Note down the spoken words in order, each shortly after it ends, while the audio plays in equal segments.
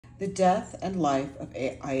The Death and Life of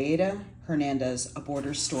Aida Hernandez, A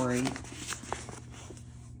Border Story,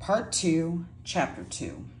 Part 2, Chapter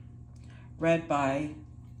 2, read by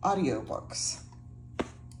Audiobooks.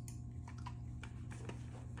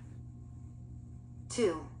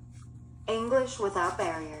 2. English Without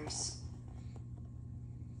Barriers.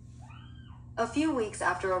 A few weeks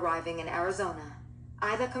after arriving in Arizona,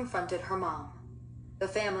 Aida confronted her mom. The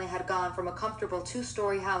family had gone from a comfortable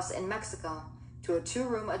 2-story house in Mexico to a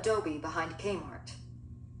 2-room adobe behind Kmart.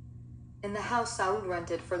 In the house Saul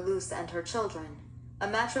rented for Luz and her children, a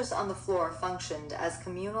mattress on the floor functioned as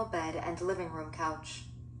communal bed and living room couch.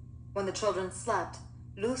 When the children slept,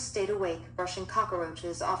 Luz stayed awake, brushing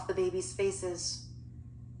cockroaches off the babies' faces.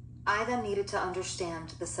 Aida needed to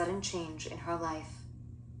understand the sudden change in her life.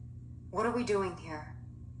 "What are we doing here?"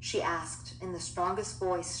 she asked in the strongest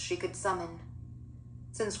voice she could summon.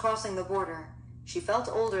 Since crossing the border, she felt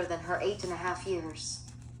older than her 8.5 years.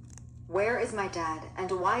 "Where is my dad, and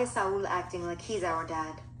why is Saul acting like he's our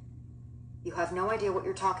dad?" "You have no idea what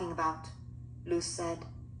you're talking about," Luz said.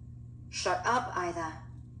 "Shut up, Aida,"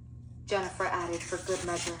 Jennifer added for good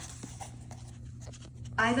measure.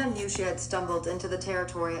 Aida knew she had stumbled into the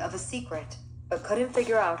territory of a secret, but couldn't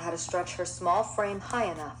figure out how to stretch her small frame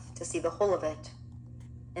high enough to see the whole of it.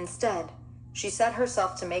 Instead, she set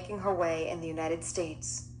herself to making her way in the United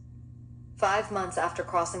States. 5 months after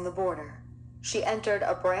crossing the border, she entered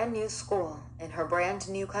a brand new school in her brand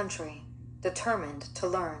new country, determined to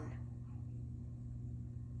learn.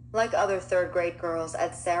 Like other third-grade girls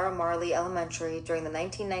at Sarah Marley Elementary during the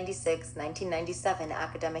 1996-1997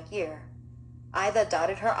 academic year, Aida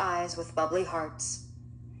dotted her I's with bubbly hearts.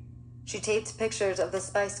 She taped pictures of the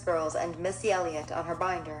Spice Girls and Missy Elliott on her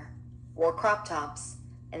binder, wore crop tops,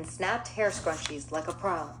 and snapped hair scrunchies like a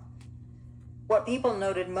pro. What people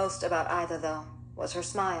noted most about Aida, though, was her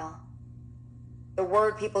smile. The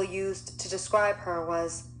word people used to describe her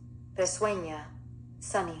was risueña,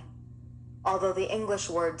 sunny, although the English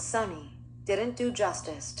word sunny didn't do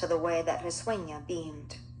justice to the way that risueña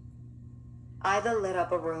beamed. Aida lit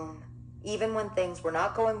up a room, even when things were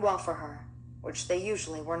not going well for her, which they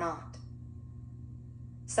usually were not.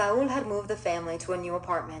 Saul had moved the family to a new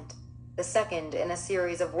apartment, the second in a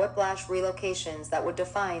series of whiplash relocations that would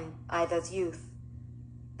define Aida's youth.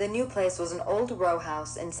 The new place was an old row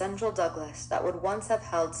house in central Douglas that would once have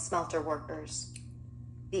held smelter workers.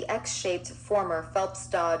 The X-shaped former Phelps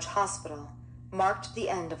Dodge Hospital marked the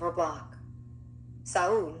end of her block.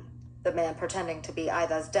 Saul, the man pretending to be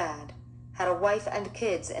Aida's dad, had a wife and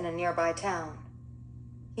kids in a nearby town.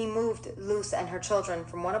 He moved Luz and her children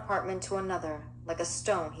from one apartment to another like a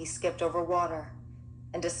stone he skipped over water,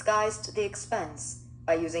 and disguised the expense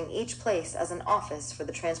by using each place as an office for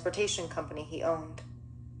the transportation company he owned.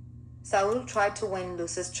 Saul tried to win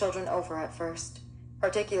Luz's children over at first,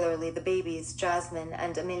 particularly the babies Jasmine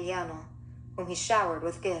and Emiliano, whom he showered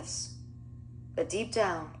with gifts. But deep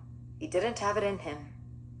down, he didn't have it in him.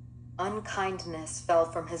 Unkindness fell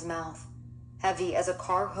from his mouth, heavy as a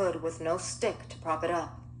car hood with no stick to prop it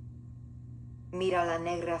up. "Mira la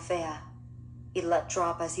negra fea," he let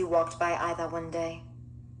drop as he walked by Aida one day.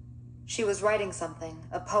 She was writing something,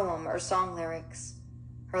 a poem or song lyrics,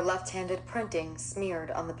 her left-handed printing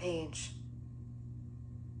smeared on the page.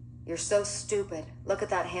 "You're so stupid. Look at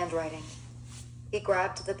that handwriting." He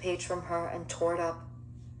grabbed the page from her and tore it up.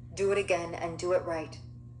 "Do it again and do it right."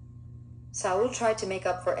 Saul tried to make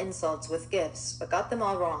up for insults with gifts, but got them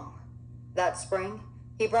all wrong. That spring,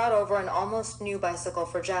 he brought over an almost new bicycle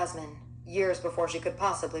for Jasmine, years before she could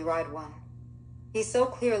possibly ride one. He so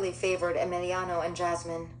clearly favored Emiliano and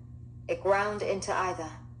Jasmine, it ground into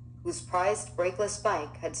Aida, whose prized brakeless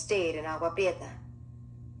bike had stayed in Agua Prieta.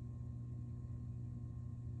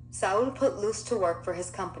 Saul put Luz to work for his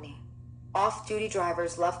company. Off-duty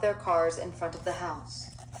drivers left their cars in front of the house.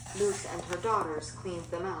 Luz and her daughters cleaned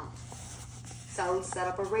them out. Saul set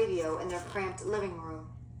up a radio in their cramped living room,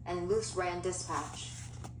 and Luz ran dispatch.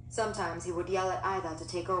 Sometimes he would yell at Aida to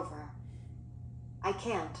take over. "I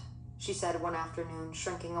can't," she said one afternoon,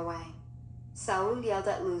 shrinking away. Saul yelled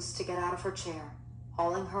at Luz to get out of her chair,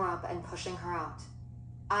 hauling her up and pushing her out.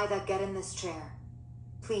 "Aida, get in this chair."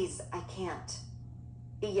 "Please, I can't."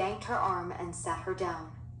 He yanked her arm and sat her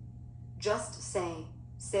down. "Just say,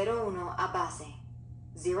 01 a base,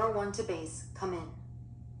 01 to base, come in."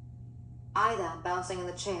 Aida, bouncing in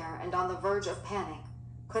the chair and on the verge of panic,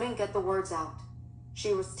 couldn't get the words out.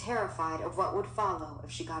 She was terrified of what would follow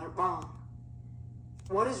if she got it wrong.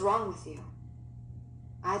 "What is wrong with you?"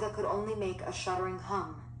 Aida could only make a shuddering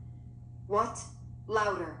hum. "What?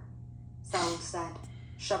 Louder," Saul said,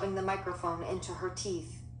 shoving the microphone into her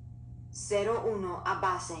teeth. 01 a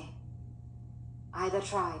base. Aida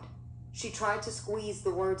tried. She tried to squeeze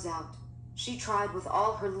the words out. She tried with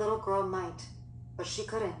all her little girl might, but she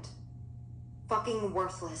couldn't. "Fucking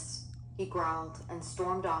worthless," he growled and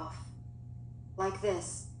stormed off. Like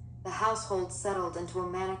this, the household settled into a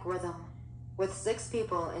manic rhythm. With 6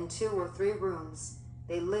 people in 2 or 3 rooms,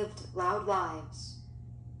 they lived loud lives.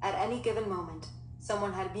 At any given moment,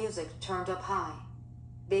 someone had music turned up high.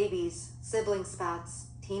 Babies, sibling spats,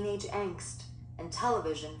 teenage angst, and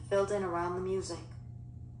television filled in around the music.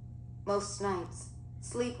 Most nights,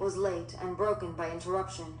 sleep was late and broken by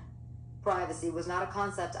interruption. Privacy was not a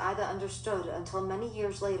concept Aida understood until many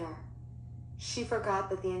years later. She forgot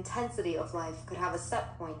that the intensity of life could have a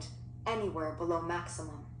set point anywhere below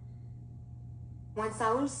maximum. When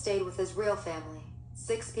Saul stayed with his real family,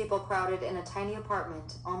 6 people crowded in a tiny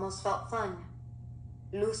apartment almost felt fun.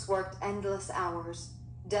 Luz worked endless hours,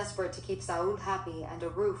 desperate to keep Saul happy and a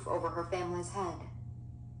roof over her family's head.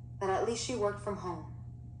 But at least she worked from home.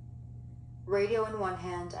 Radio in one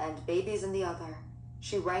hand and babies in the other,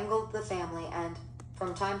 she wrangled the family and,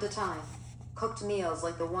 from time to time, cooked meals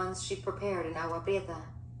like the ones she'd prepared in Agua Prieta.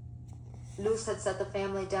 Luz had set the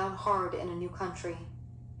family down hard in a new country,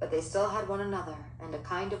 but they still had one another and a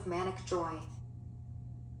kind of manic joy.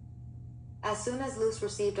 As soon as Luz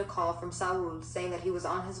received a call from Saul saying that he was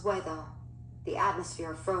on his way, though, the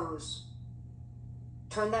atmosphere froze.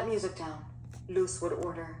 "Turn that music down," Luz would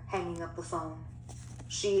order, hanging up the phone.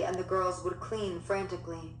 She and the girls would clean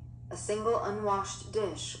frantically. A single unwashed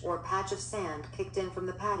dish or patch of sand kicked in from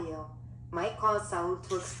the patio might cause Saul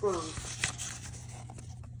to explode.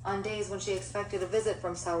 On days when she expected a visit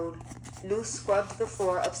from Saul, Luz scrubbed the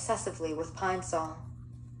floor obsessively with pine sol.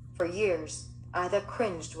 For years, Aida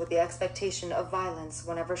cringed with the expectation of violence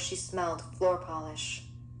whenever she smelled floor polish.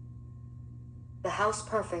 The house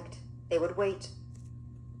perfect, they would wait.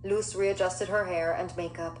 Luz readjusted her hair and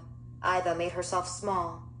makeup. Aida made herself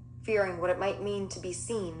small, fearing what it might mean to be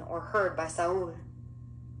seen or heard by Saul.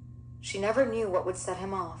 She never knew what would set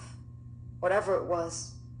him off. Whatever it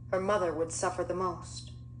was, her mother would suffer the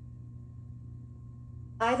most.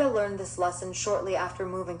 Aida learned this lesson shortly after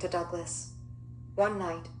moving to Douglas. One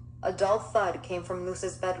night, a dull thud came from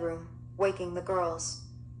Luz's bedroom, waking the girls.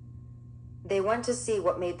 They went to see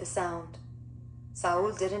what made the sound.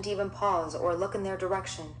 Saul didn't even pause or look in their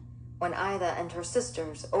direction when Aida and her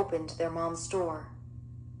sisters opened their mom's door.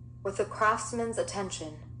 With the craftsman's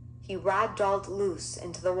attention, he ragdolled Luz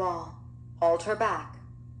into the wall, hauled her back,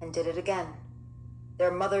 and did it again.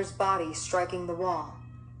 Their mother's body striking the wall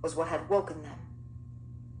was what had woken them.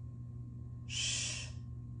 "Shh,"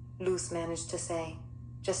 Luz managed to say,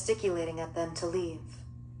 gesticulating at them to leave.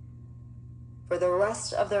 For the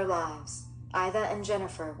rest of their lives, Aida and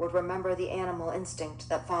Jennifer would remember the animal instinct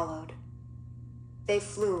that followed. They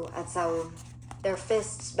flew at Saul, their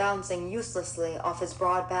fists bouncing uselessly off his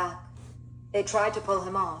broad back. They tried to pull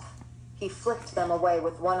him off. He flicked them away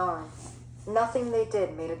with one arm. Nothing they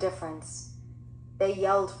did made a difference. They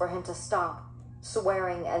yelled for him to stop,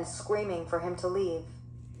 swearing and screaming for him to leave.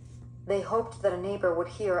 They hoped that a neighbor would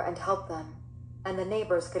hear and help them, and the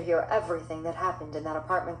neighbors could hear everything that happened in that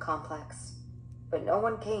apartment complex. But no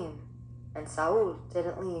one came, and Saul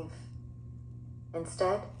didn't leave.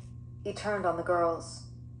 Instead, he turned on the girls.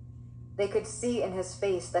 They could see in his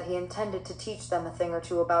face that he intended to teach them a thing or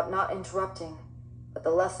two about not interrupting, but the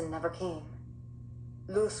lesson never came.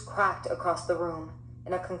 Luz cracked across the room.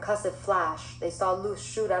 In a concussive flash, they saw Luz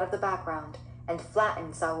shoot out of the background and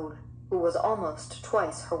flatten Saul, who was almost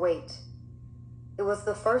twice her weight. It was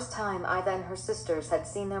the first time Aida and her sisters had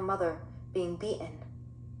seen their mother being beaten,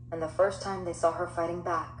 and the first time they saw her fighting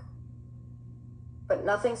back. But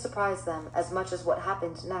nothing surprised them as much as what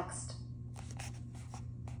happened next.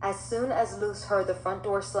 As soon as Luz heard the front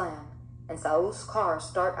door slam and Saul's car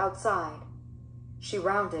start outside, she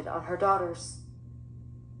rounded on her daughters.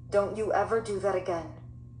 "Don't you ever do that again.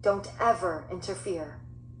 Don't ever interfere.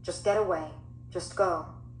 Just get away. Just go."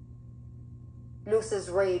 Luz's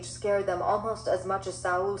rage scared them almost as much as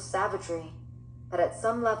Saul's savagery, but at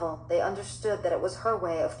some level they understood that it was her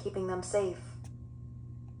way of keeping them safe.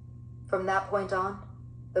 From that point on,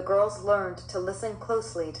 the girls learned to listen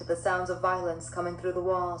closely to the sounds of violence coming through the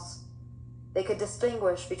walls. They could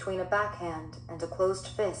distinguish between a backhand and a closed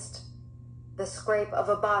fist, the scrape of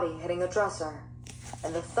a body hitting a dresser,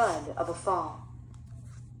 and the thud of a fall.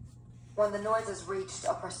 When the noises reached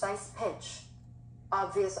a precise pitch,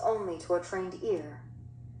 obvious only to a trained ear,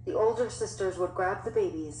 the older sisters would grab the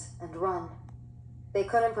babies and run. They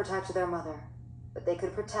couldn't protect their mother, but they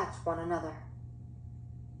could protect one another.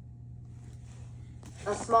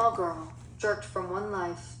 A small girl, jerked from one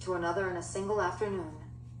life to another in a single afternoon,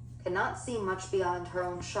 cannot see much beyond her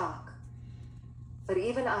own shock. but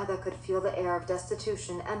even Ida could feel the air of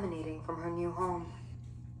destitution emanating from her new home.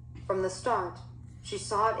 From the start, she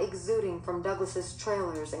saw it exuding from Douglas's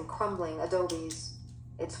trailers and crumbling adobes,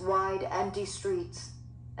 its wide, empty streets,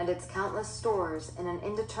 and its countless stores in an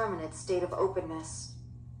indeterminate state of openness.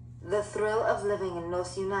 The thrill of living in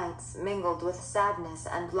Los Unites mingled with sadness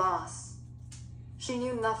and loss. She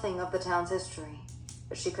knew nothing of the town's history,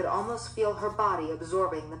 but she could almost feel her body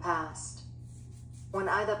absorbing the past. When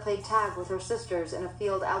Ida played tag with her sisters in a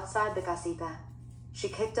field outside the casita, she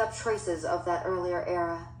kicked up traces of that earlier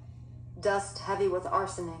era, dust heavy with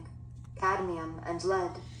arsenic, cadmium, and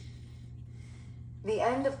lead. The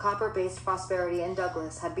end of copper-based prosperity in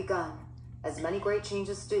Douglas had begun, as many great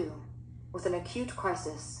changes do, with an acute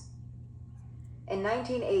crisis. In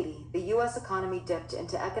 1980, the U.S. economy dipped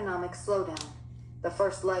into economic slowdown, the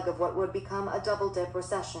first leg of what would become a double-dip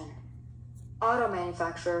recession. Auto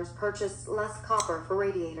manufacturers purchased less copper for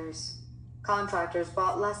radiators, contractors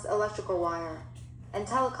bought less electrical wire, and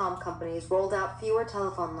telecom companies rolled out fewer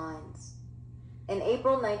telephone lines. In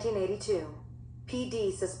April 1982,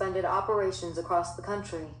 PD suspended operations across the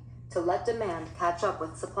country to let demand catch up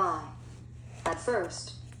with supply. At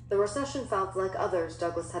first, the recession felt like others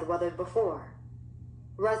Douglas had weathered before.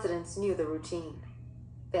 Residents knew the routine.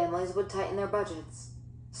 Families would tighten their budgets.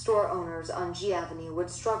 Store owners on G Avenue would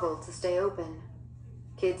struggle to stay open.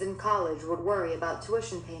 Kids in college would worry about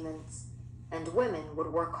tuition payments, and women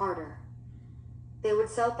would work harder. They would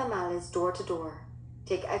sell tamales door to door,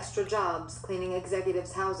 take extra jobs cleaning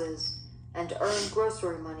executives' houses, and earn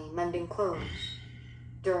grocery money mending clothes.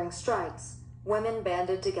 During strikes, women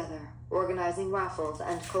banded together, organizing raffles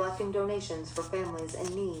and collecting donations for families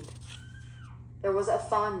in need. There was a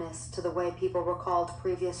fondness to the way people recalled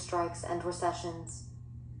previous strikes and recessions.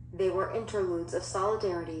 They were interludes of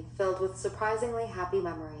solidarity filled with surprisingly happy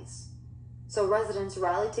memories. So residents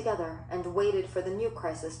rallied together and waited for the new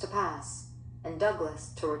crisis to pass, and Douglas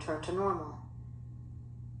to return to normal.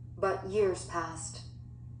 But years passed.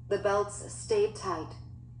 The belts stayed tight,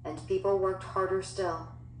 and people worked harder still.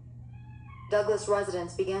 Douglas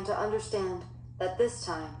residents began to understand that this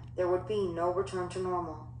time there would be no return to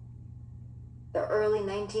normal. The early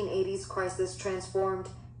 1980s crisis transformed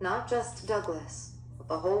not just Douglas, but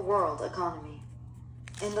the whole world economy.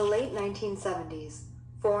 In the late 1970s,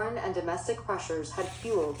 foreign and domestic pressures had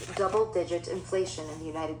fueled double-digit inflation in the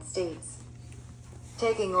United States.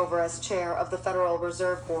 Taking over as chair of the Federal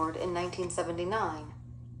Reserve Board in 1979,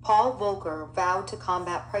 Paul Volcker vowed to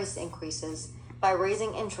combat price increases by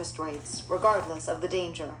raising interest rates, regardless of the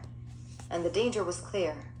danger. And the danger was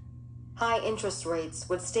clear. High interest rates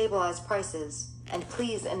would stabilize prices and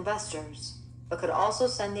please investors, but could also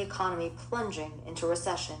send the economy plunging into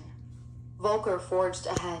recession. Volcker forged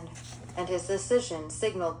ahead, and his decision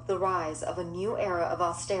signaled the rise of a new era of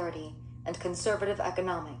austerity and conservative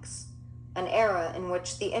economics, an era in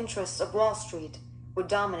which the interests of Wall Street would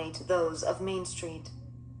dominate those of Main Street.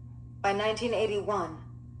 By 1981,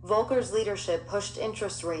 Volcker's leadership pushed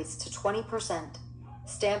interest rates to 20%,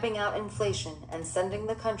 stamping out inflation and sending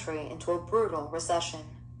the country into a brutal recession.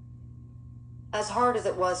 As hard as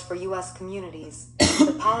it was for U.S. communities,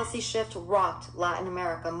 the policy shift rocked Latin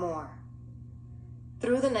America more.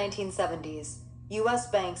 Through the 1970s, U.S.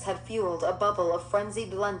 banks had fueled a bubble of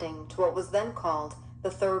frenzied lending to what was then called the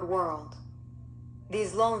Third World.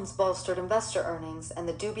 These loans bolstered investor earnings and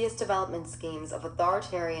the dubious development schemes of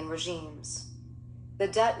authoritarian regimes. The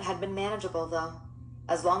debt had been manageable, though,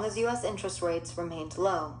 as long as U.S. interest rates remained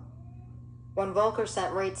low. When Volcker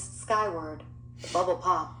sent rates skyward, the bubble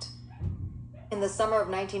popped. In the summer of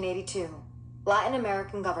 1982, Latin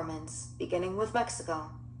American governments, beginning with Mexico,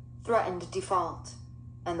 threatened default,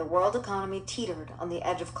 and the world economy teetered on the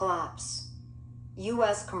edge of collapse.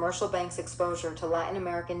 U.S. commercial banks' exposure to Latin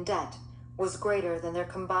American debt was greater than their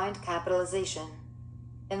combined capitalization.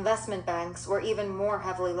 Investment banks were even more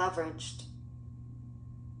heavily leveraged.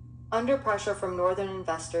 Under pressure from northern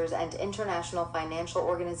investors and international financial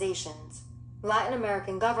organizations, Latin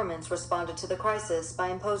American governments responded to the crisis by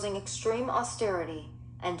imposing extreme austerity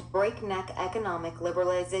and breakneck economic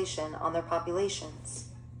liberalization on their populations.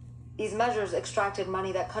 These measures extracted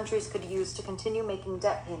money that countries could use to continue making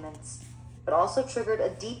debt payments, but also triggered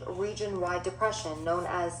a deep region-wide depression known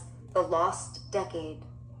as the Lost Decade.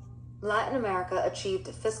 Latin America achieved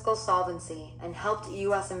fiscal solvency and helped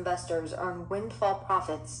U.S. investors earn windfall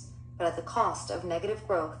profits, but at the cost of negative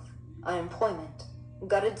growth, unemployment,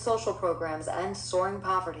 gutted social programs, and soaring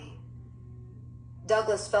poverty.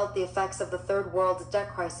 Douglas felt the effects of the Third World debt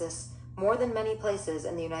crisis more than many places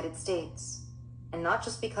in the United States, and not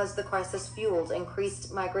just because the crisis fueled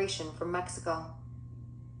increased migration from Mexico.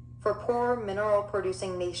 For poor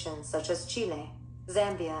mineral-producing nations such as Chile,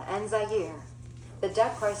 Zambia, and Zaire, the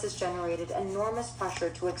debt crisis generated enormous pressure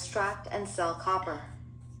to extract and sell copper.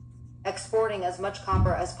 Exporting as much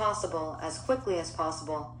copper as possible, as quickly as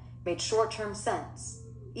possible, made short-term sense,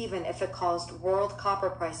 even if it caused world copper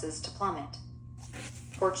prices to plummet.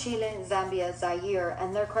 For Chile, Zambia, Zaire,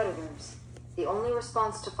 and their creditors, the only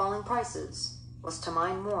response to falling prices was to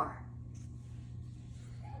mine more.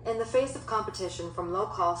 In the face of competition from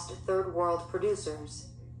low-cost third-world producers,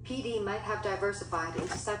 PD might have diversified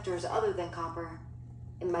into sectors other than copper.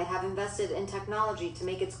 It might have invested in technology to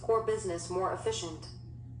make its core business more efficient.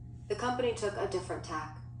 The company took a different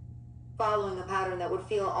tack. Following a pattern that would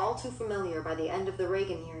feel all too familiar by the end of the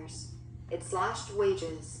Reagan years, it slashed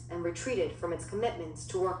wages and retreated from its commitments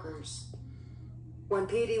to workers. When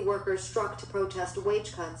PD workers struck to protest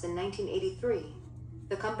wage cuts in 1983,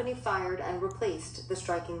 the company fired and replaced the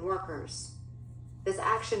striking workers. This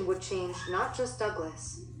action would change not just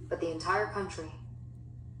Douglas, but the entire country.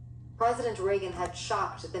 President Reagan had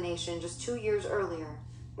shocked the nation just 2 years earlier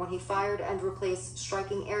when he fired and replaced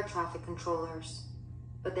striking air traffic controllers.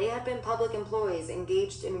 But they had been public employees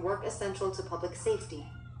engaged in work essential to public safety.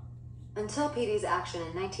 Until PD's action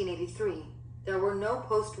in 1983, there were no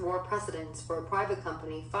post-war precedents for a private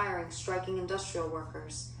company firing striking industrial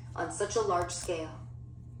workers on such a large scale.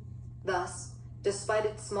 Thus, despite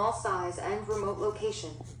its small size and remote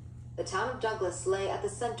location, the town of Douglas lay at the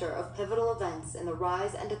center of pivotal events in the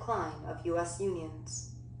rise and decline of U.S.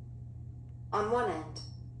 unions. On one end,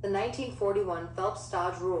 the 1941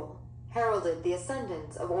 Phelps-Dodge Rule heralded the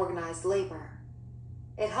ascendance of organized labor.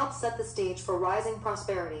 It helped set the stage for rising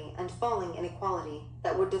prosperity and falling inequality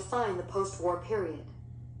that would define the post-war period.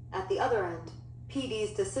 At the other end,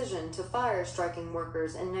 PD's decision to fire striking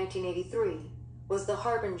workers in 1983 was the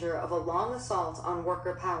harbinger of a long assault on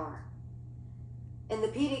worker power. In the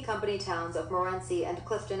PD company towns of Morenci and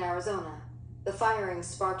Clifton, Arizona, the firing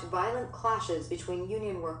sparked violent clashes between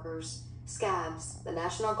union workers, scabs, the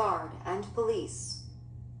National Guard, and police.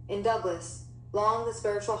 In Douglas, long the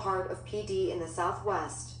spiritual heart of PD in the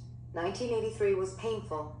Southwest, 1983 was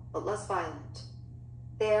painful but less violent.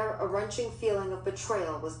 There, a wrenching feeling of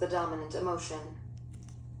betrayal was the dominant emotion.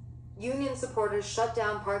 Union supporters shut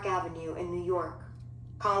down Park Avenue in New York.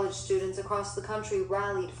 College students across the country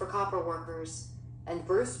rallied for copper workers, and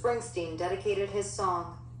Bruce Springsteen dedicated his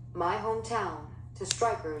song, My Hometown, to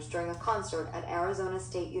strikers during a concert at Arizona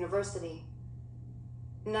State University.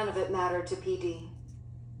 None of it mattered to PD.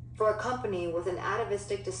 For a company with an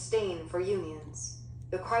atavistic disdain for unions,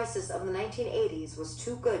 the crisis of the 1980s was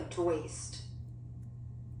too good to waste.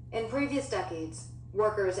 In previous decades,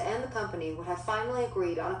 workers and the company would have finally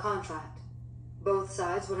agreed on a contract. Both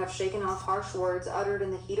sides would have shaken off harsh words uttered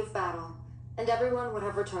in the heat of battle, and everyone would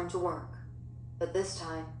have returned to work. But this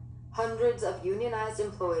time, hundreds of unionized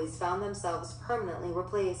employees found themselves permanently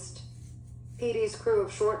replaced. PD's crew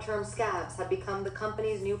of short-term scabs had become the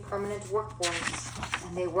company's new permanent workforce,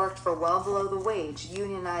 and they worked for well below the wage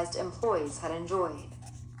unionized employees had enjoyed.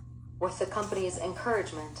 With the company's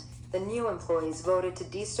encouragement, the new employees voted to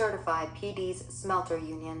decertify PD's smelter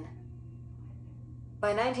union.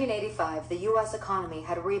 By 1985, the U.S. economy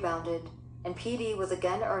had rebounded, and PD was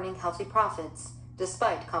again earning healthy profits,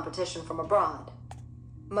 despite competition from abroad.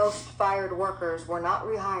 Most fired workers were not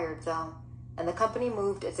rehired, though, and the company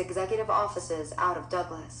moved its executive offices out of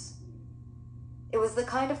Douglas. It was the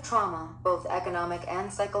kind of trauma, both economic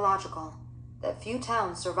and psychological, that few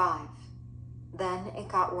towns survive. Then it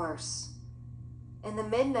got worse. In the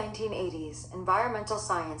mid-1980s, environmental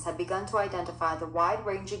science had begun to identify the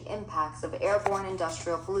wide-ranging impacts of airborne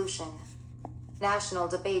industrial pollution. National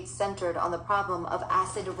debates centered on the problem of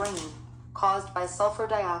acid rain caused by sulfur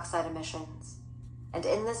dioxide emissions. And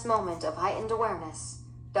in this moment of heightened awareness,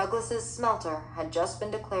 Douglas's smelter had just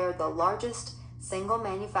been declared the largest single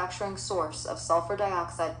manufacturing source of sulfur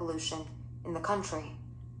dioxide pollution in the country.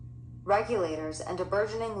 Regulators and a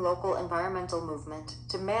burgeoning local environmental movement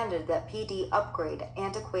demanded that PD upgrade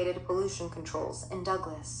antiquated pollution controls in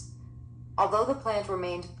Douglas. Although the plant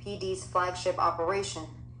remained PD's flagship operation,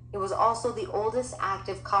 it was also the oldest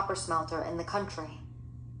active copper smelter in the country.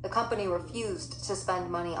 The company refused to spend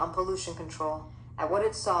money on pollution control at what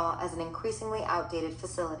it saw as an increasingly outdated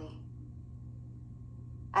facility.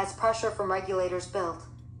 As pressure from regulators built,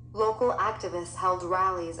 local activists held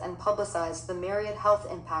rallies and publicized the myriad health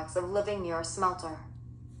impacts of living near a smelter.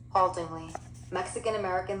 Haltingly,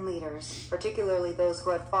 Mexican-American leaders, particularly those who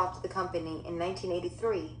had fought the company in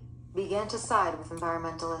 1983, began to side with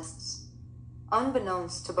environmentalists.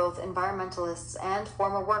 Unbeknownst to both environmentalists and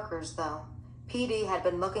former workers, though, PD had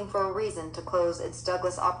been looking for a reason to close its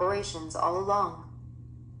Douglas operations all along.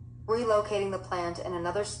 Relocating the plant in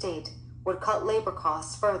another state would cut labor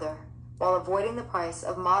costs further while avoiding the price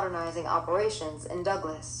of modernizing operations in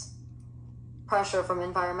Douglas. Pressure from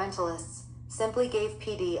environmentalists simply gave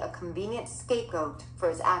PD a convenient scapegoat for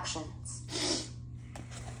its actions.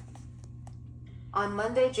 On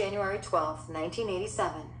Monday, January 12,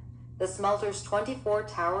 1987, the smelter's 24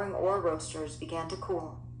 towering ore roasters began to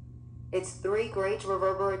cool. Its 3 great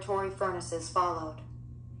reverberatory furnaces followed.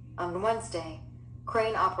 On Wednesday,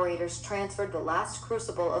 crane operators transferred the last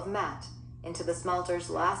crucible of matte into the smelter's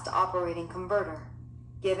last operating converter,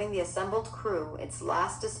 giving the assembled crew its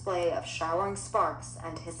last display of showering sparks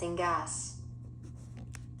and hissing gas.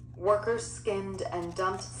 Workers skimmed and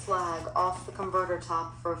dumped slag off the converter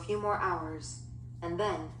top for a few more hours, and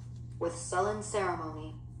then, with sullen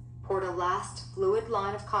ceremony, poured a last fluid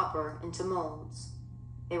line of copper into molds.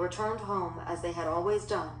 They returned home as they had always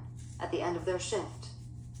done at the end of their shift.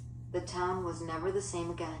 The town was never the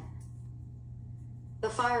same again. The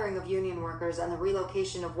firing of union workers and the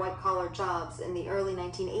relocation of white-collar jobs in the early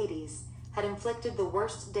 1980s had inflicted the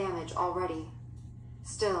worst damage already.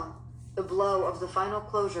 Still, the blow of the final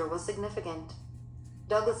closure was significant.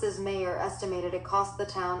 Douglas's mayor estimated it cost the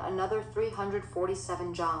town another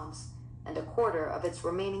 347 jobs and a quarter of its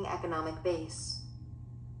remaining economic base.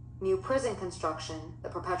 New prison construction, the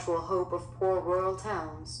perpetual hope of poor rural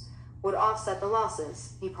towns, would offset the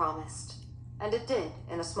losses, he promised, and it did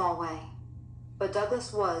in a small way. But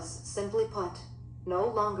Douglas was, simply put, no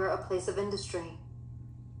longer a place of industry.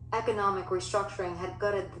 Economic restructuring had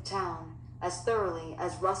gutted the town as thoroughly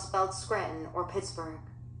as Rust Belt Scranton or Pittsburgh.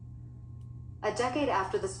 A decade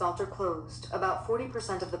after the smelter closed, about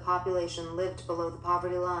 40% of the population lived below the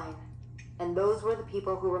poverty line, and those were the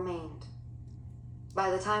people who remained. By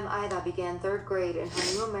the time Aida began 3rd grade in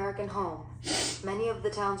her new American home, many of the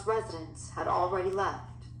town's residents had already left.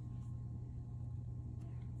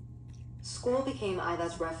 School became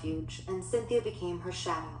Aida's refuge, and Cynthia became her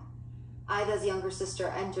shadow. Aida's younger sister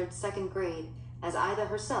entered 2nd grade, as Aida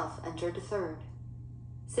herself entered 3rd.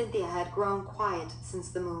 Cynthia had grown quiet since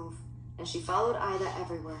the move, and she followed Aida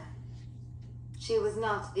everywhere. She was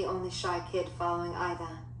not the only shy kid following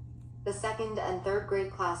Aida. The 2nd and 3rd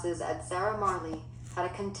grade classes at Sarah Marley had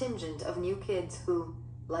a contingent of new kids who,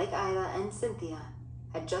 like Aida and Cynthia,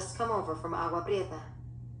 had just come over from Agua Prieta.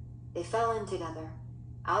 They fell in together.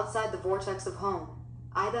 Outside the vortex of home,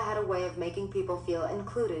 Aida had a way of making people feel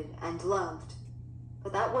included and loved.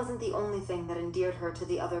 But that wasn't the only thing that endeared her to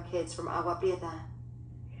the other kids from Agua Prieta.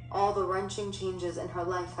 All the wrenching changes in her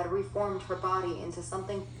life had reformed her body into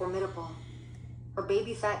something formidable. Her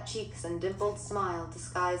baby-fat cheeks and dimpled smile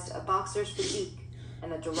disguised a boxer's physique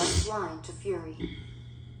and a direct line to fury.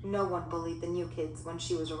 No one bullied the new kids when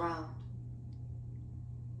she was around.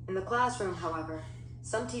 In the classroom, however,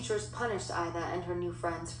 some teachers punished Aida and her new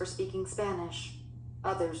friends for speaking Spanish.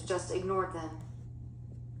 Others just ignored them.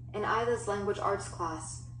 In Aida's language arts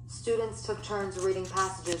class, students took turns reading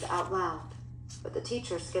passages out loud, but the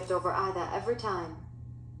teacher skipped over Aida every time.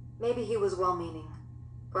 Maybe he was well-meaning.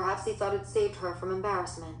 Perhaps he thought it saved her from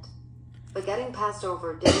embarrassment. But getting passed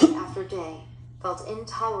over day after day felt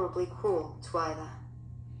intolerably cruel to Aida.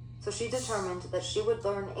 So she determined that she would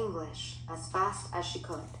learn English as fast as she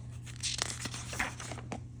could.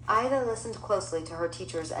 Aida listened closely to her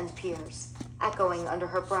teachers and peers, echoing under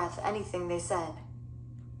her breath anything they said.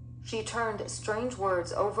 She turned strange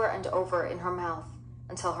words over and over in her mouth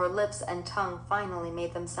until her lips and tongue finally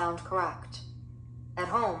made them sound correct. At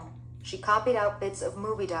home, she copied out bits of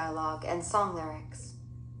movie dialogue and song lyrics.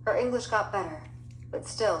 Her English got better, but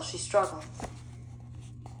still she struggled.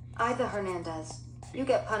 Aida Hernandez, you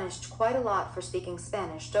get punished quite a lot for speaking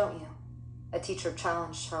Spanish, don't you? A teacher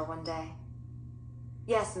challenged her one day.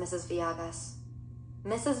 Yes, Mrs. Villegas.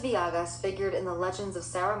 Mrs. Villegas figured in the legends of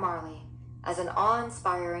Sarah Marley as an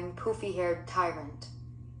awe-inspiring, poofy-haired tyrant.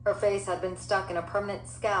 Her face had been stuck in a permanent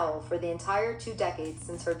scowl for the entire 2 decades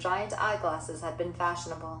since her giant eyeglasses had been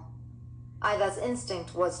fashionable. Aida's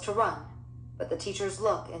instinct was to run, but the teacher's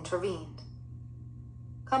look intervened.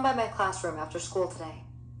 Come by my classroom after school today.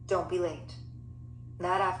 Don't be late.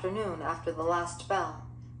 That afternoon, after the last bell,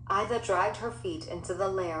 Aida dragged her feet into the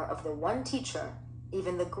lair of the one teacher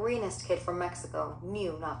even the greenest kid from Mexico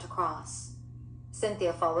knew not to cross.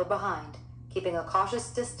 Cynthia followed behind, keeping a cautious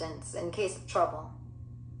distance in case of trouble.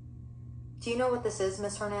 Do you know what this is,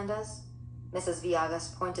 Miss Hernandez? Mrs.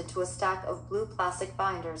 Villegas pointed to a stack of blue plastic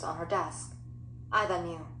binders on her desk. Aida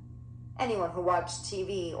knew. Anyone who watched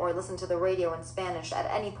TV or listened to the radio in Spanish at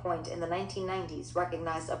any point in the 1990s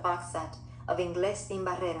recognized a box set of Inglés Sin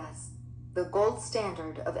Barreras, the gold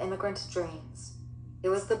standard of immigrant dreams. It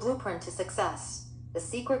was the blueprint to success, the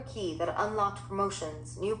secret key that unlocked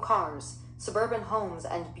promotions, new cars, suburban homes,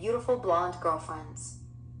 and beautiful blonde girlfriends.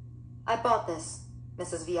 "I bought this,"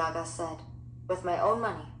 Mrs. Villegas said, "with my own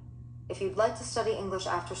money. If you'd like to study English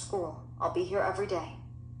after school, I'll be here every day."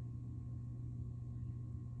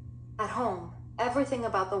 At home, everything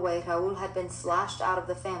about the way Raúl had been slashed out of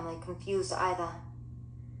the family confused Aida.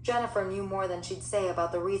 Jennifer knew more than she'd say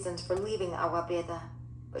about the reasons for leaving Agua Prieta,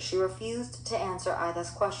 but she refused to answer Aida's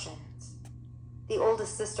questions. The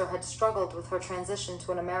oldest sister had struggled with her transition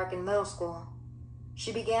to an American middle school.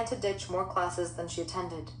 She began to ditch more classes than she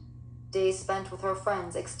attended. Days spent with her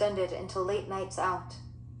friends extended into late nights out.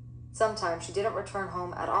 Sometimes she didn't return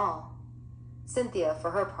home at all. Cynthia,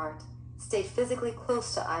 for her part, stayed physically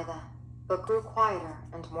close to Aida, but grew quieter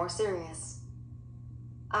and more serious.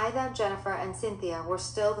 Aida, Jennifer, and Cynthia were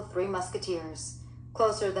still the three musketeers,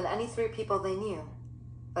 closer than any three people they knew,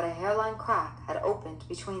 but a hairline crack had opened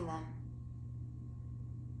between them.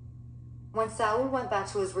 When Saúl went back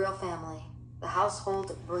to his real family, the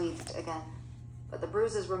household breathed again, but the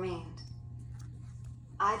bruises remained.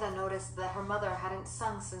 Aida noticed that her mother hadn't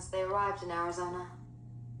sung since they arrived in Arizona.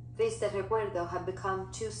 Triste Recuerdo had become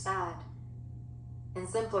too sad. In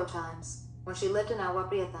simpler times, when she lived in Agua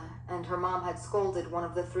Prieta and her mom had scolded one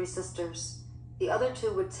of the three sisters, the other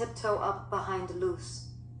two would tiptoe up behind Luz.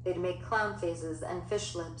 They'd make clown faces and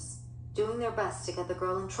fish lips, doing their best to get the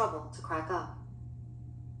girl in trouble to crack up.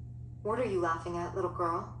 "What are you laughing at, little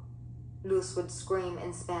girl?" Luz would scream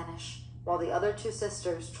in Spanish, while the other two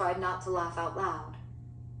sisters tried not to laugh out loud.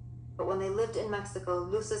 But when they lived in Mexico,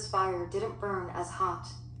 Luz's fire didn't burn as hot,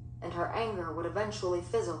 and her anger would eventually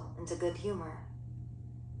fizzle into good humor.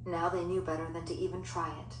 Now they knew better than to even try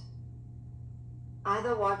it.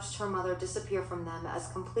 Aida watched her mother disappear from them as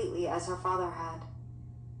completely as her father had.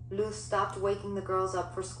 Luz stopped waking the girls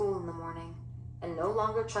up for school in the morning, and no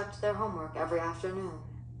longer checked their homework every afternoon.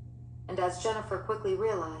 And as Jennifer quickly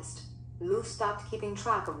realized, Luz stopped keeping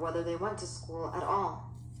track of whether they went to school at all.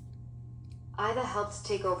 Aida helped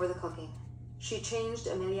take over the cooking. She changed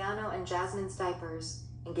Emiliano and Jasmine's diapers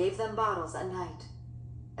and gave them bottles at night.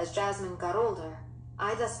 As Jasmine got older,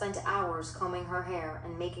 Aida spent hours combing her hair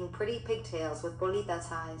and making pretty pigtails with bolita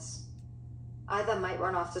ties. Aida might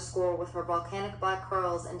run off to school with her volcanic black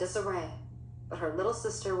curls in disarray, but her little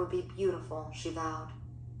sister would be beautiful, she vowed.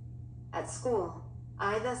 At school,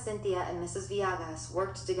 Aida, Cynthia, and Mrs. Villegas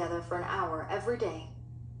worked together for an hour every day.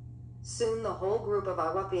 Soon the whole group of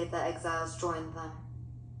Agua Prieta exiles joined them.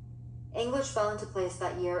 English fell into place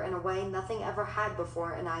that year in a way nothing ever had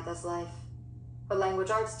before in Aida's life. Her language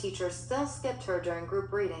arts teacher still skipped her during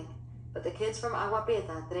group reading, but the kids from Agua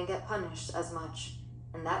Prieta didn't get punished as much,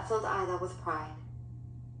 and that filled Aida with pride.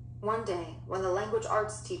 One day, when the language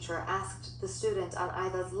arts teacher asked the student on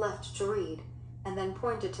Aida's left to read, and then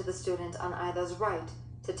pointed to the student on Aida's right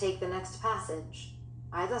to take the next passage,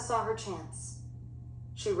 Aida saw her chance.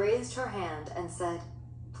 She raised her hand and said,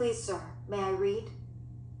 "Please, sir, may I read?"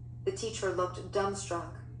 The teacher looked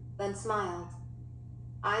dumbstruck, then smiled.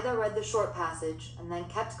 Aida read the short passage and then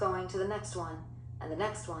kept going to the next one and the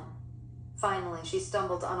next one. Finally, she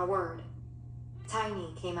stumbled on a word.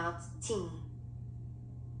 Tiny came out teeny.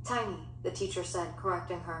 "Tiny," the teacher said,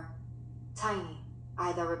 correcting her. "Tiny,"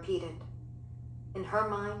 Aida repeated. In her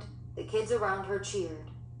mind, the kids around her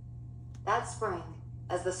cheered. That spring,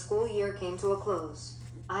 as the school year came to a close,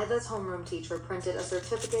 Aida's homeroom teacher printed a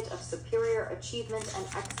certificate of superior achievement and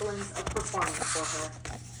excellence of performance for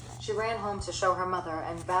her. She ran home to show her mother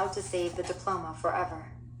and vowed to save the diploma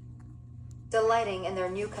forever. Delighting in their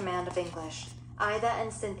new command of English, Aida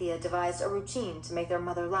and Cynthia devised a routine to make their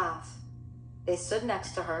mother laugh. They stood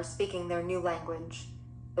next to her, speaking their new language,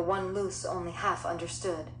 the one Luz only half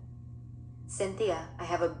understood. "Cynthia, I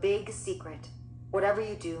have a big secret. Whatever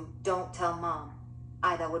you do, don't tell Mom,"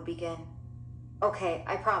 Aida would begin. "Okay,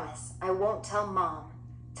 I promise. I won't tell Mom.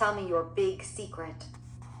 Tell me your big secret."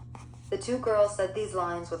 The two girls said these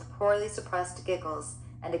lines with poorly suppressed giggles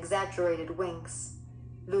and exaggerated winks.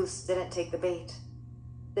 Luz didn't take the bait.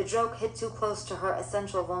 The joke hit too close to her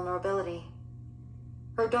essential vulnerability.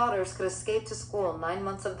 Her daughters could escape to school 9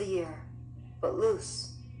 months of the year, but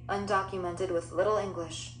Luz, undocumented with little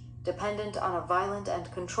English, dependent on a violent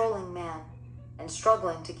and controlling man, and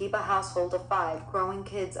struggling to keep a household of 5 growing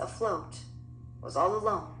kids afloat, was all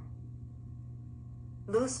alone.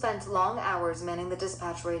 Luz spent long hours manning the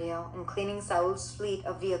dispatch radio and cleaning Saúl's fleet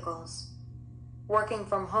of vehicles. Working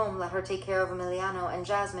from home let her take care of Emiliano and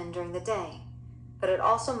Jasmine during the day, but it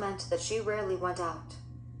also meant that she rarely went out.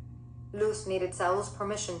 Luz needed Saúl's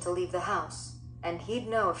permission to leave the house, and he'd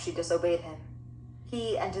know if she disobeyed him.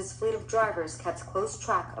 He and his fleet of drivers kept close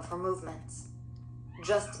track of her movements.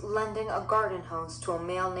 Just lending a garden hose to a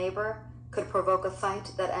male neighbor could provoke a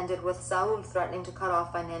fight that ended with Saul threatening to cut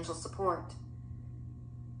off financial support.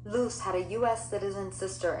 Luz had a U.S. citizen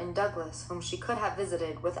sister in Douglas whom she could have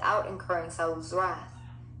visited without incurring Saul's wrath,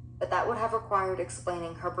 but that would have required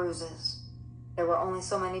explaining her bruises. There were only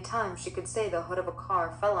so many times she could say the hood of a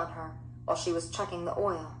car fell on her while she was checking the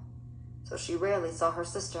oil, so she rarely saw her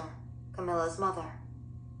sister, Camilla's mother.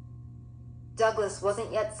 Douglas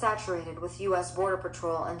wasn't yet saturated with U.S. Border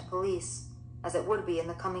Patrol and police, as it would be in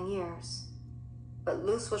the coming years, but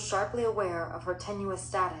Luz was sharply aware of her tenuous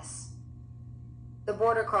status. The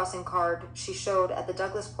border crossing card she showed at the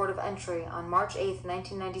Douglas Port of Entry on March 8,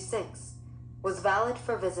 1996, was valid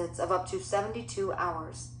for visits of up to 72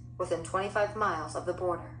 hours within 25 miles of the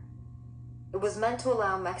border. It was meant to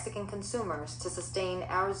allow Mexican consumers to sustain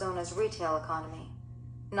Arizona's retail economy,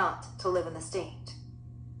 not to live in the state.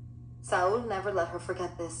 Saul never let her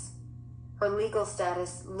forget this. Her legal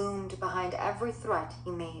status loomed behind every threat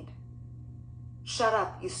he made. "Shut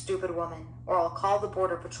up, you stupid woman, or I'll call the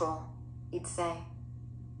Border Patrol," he'd say.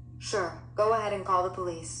 "Sure, go ahead and call the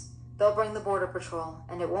police. They'll bring the Border Patrol,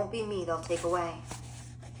 and it won't be me they'll take away."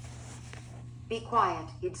 "Be quiet,"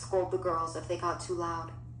 he'd scold the girls if they got too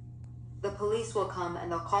loud. "The police will come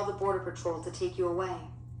and they'll call the Border Patrol to take you away."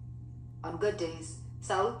 On good days,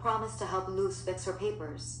 Saul promised to help Luz fix her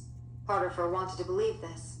papers. Part of her wanted to believe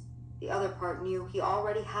this. The other part knew he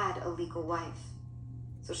already had a legal wife.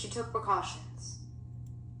 So she took precautions.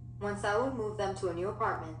 When Saul moved them to a new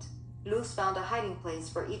apartment, Luz found a hiding place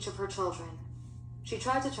for each of her children. She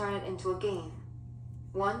tried to turn it into a game.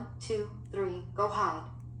 1, 2, 3, go hide.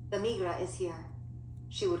 The migra is here,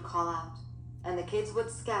 she would call out, and the kids would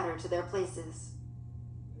scatter to their places.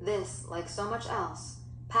 This, like so much else,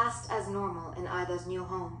 passed as normal in Aida's new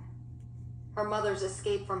home. Her mother's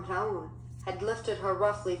escape from Raul had lifted her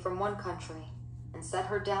roughly from one country and set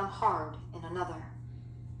her down hard in another.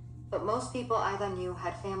 But most people Aida knew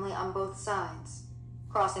had family on both sides.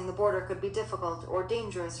 Crossing the border could be difficult or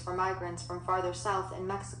dangerous for migrants from farther south in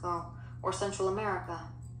Mexico or Central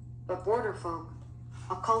America, but border folk,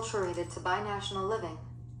 acculturated to binational living,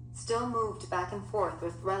 still moved back and forth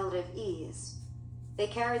with relative ease. They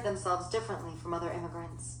carried themselves differently from other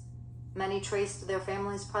immigrants. Many traced their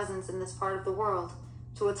family's presence in this part of the world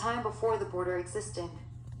to a time before the border existed.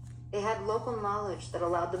 They had local knowledge that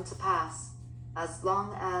allowed them to pass, as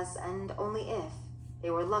long as, and only if, they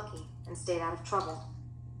were lucky and stayed out of trouble.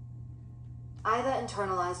 Aida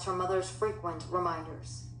internalized her mother's frequent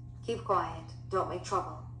reminders. Keep quiet, don't make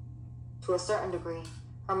trouble. To a certain degree,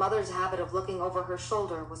 her mother's habit of looking over her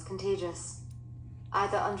shoulder was contagious.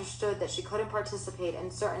 Aida understood that she couldn't participate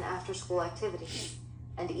in certain after-school activities,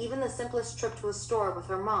 and even the simplest trip to a store with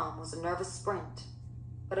her mom was a nervous sprint.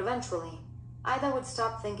 But eventually, Aida would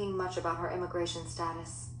stop thinking much about her immigration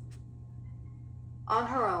status. On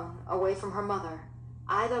her own, away from her mother,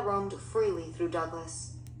 Aida roamed freely through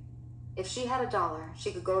Douglas. If she had $1,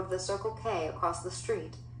 she could go to the Circle K across the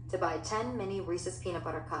street to buy 10 mini Reese's peanut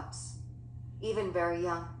butter cups. Even very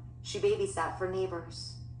young, she babysat for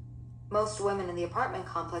neighbors. Most women in the apartment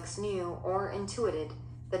complex knew or intuited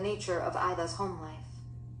the nature of Aida's home life.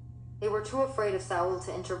 They were too afraid of Saul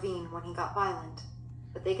to intervene when he got violent,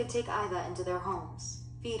 but they could take Aida into their homes,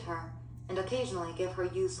 feed her, and occasionally give her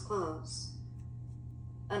used clothes.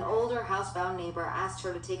 An older housebound neighbor asked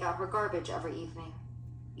her to take out her garbage every evening.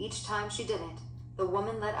 Each time she did it, the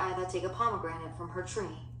woman let Aida take a pomegranate from her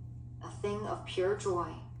tree, a thing of pure joy.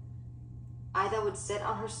 Aida would sit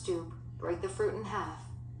on her stoop, break the fruit in half,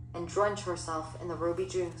 and drench herself in the ruby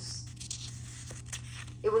juice.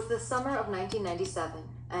 It was the summer of 1997,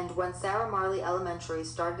 and when Sarah Marley Elementary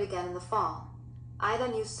started again in the fall, Aida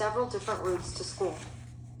knew several different routes to school.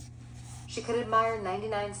 She could admire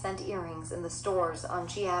 99-cent earrings in the stores on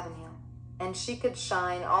G Avenue, and she could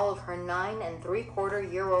shine all of her 9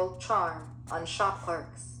 3/4-year-old charm on shop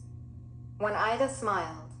clerks. When Aida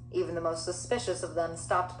smiled, even the most suspicious of them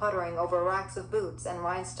stopped puttering over racks of boots and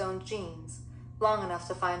rhinestone jeans long enough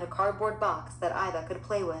to find a cardboard box that Aida could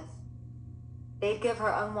play with. They'd give her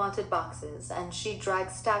unwanted boxes, and she'd drag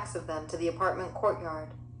stacks of them to the apartment courtyard.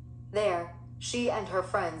 There, she and her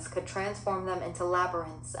friends could transform them into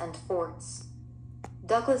labyrinths and forts.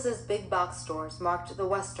 Douglas's big box stores marked the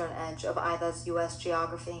western edge of Aida's U.S.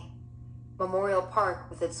 geography. Memorial Park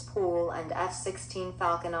with its pool and F-16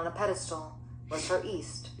 Falcon on a pedestal was her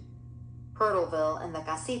east. Pirtleville and the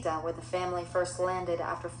Casita where the family first landed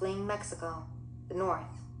after fleeing Mexico, the north.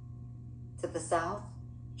 To the south,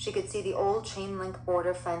 she could see the old chain-link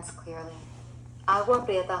border fence clearly. Agua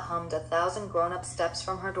Prieta hummed 1,000 grown-up steps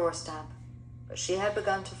from her doorstep, but she had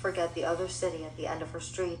begun to forget the other city at the end of her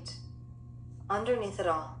street. Underneath it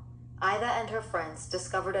all, Ida and her friends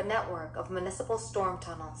discovered a network of municipal storm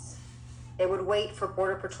tunnels. They would wait for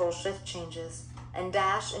Border Patrol shift changes and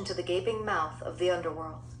dash into the gaping mouth of the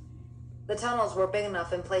underworld. The tunnels were big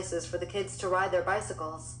enough in places for the kids to ride their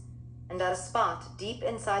bicycles, and at a spot deep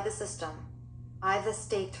inside the system, Ida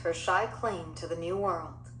staked her shy claim to the new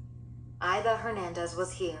world. Aida Hernandez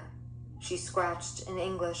was here, she scratched in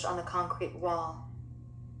English on the concrete wall.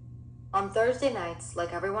 On Thursday nights,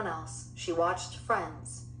 like everyone else, she watched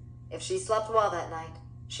Friends. If she slept well that night,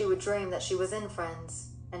 she would dream that she was in Friends,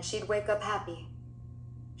 and she'd wake up happy.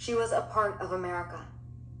 She was a part of America.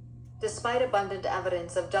 Despite abundant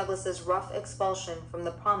evidence of Douglas's rough expulsion from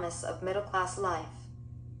the promise of middle-class life,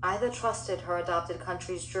 Ida trusted her adopted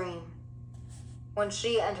country's dream. When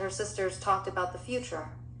she and her sisters talked about the future,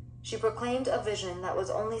 she proclaimed a vision that was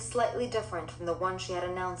only slightly different from the one she had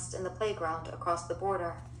announced in the playground across the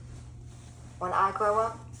border. "When I grow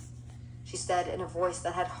up," she said in a voice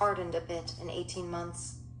that had hardened a bit in 18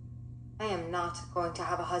 months, "I am not going to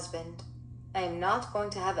have a husband. I am not going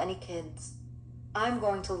to have any kids. I'm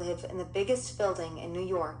going to live in the biggest building in New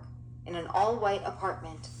York, in an all-white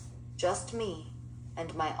apartment, just me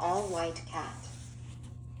and my all-white cat."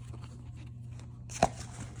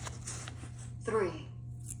 3.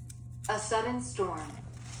 A sudden storm.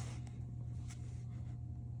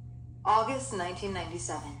 August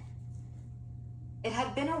 1997. It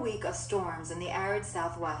had been a week of storms in the arid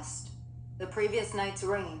Southwest. The previous night's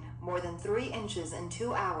rain, more than 3 inches in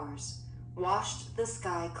 2 hours, washed the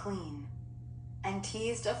sky clean and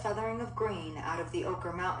teased a feathering of green out of the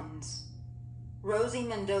Ochre Mountains. Rosie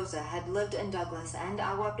Mendoza had lived in Douglas and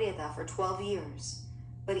Agua Prieta for 12 years,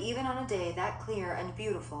 but even on a day that clear and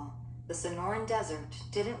beautiful, the Sonoran Desert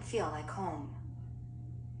didn't feel like home.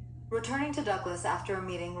 Returning to Douglas after a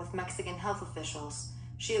meeting with Mexican health officials,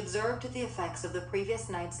 she observed the effects of the previous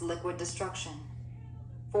night's liquid destruction.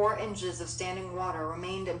 4 inches of standing water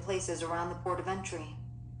remained in places around the port of entry.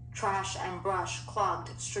 Trash and brush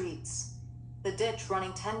clogged streets. The ditch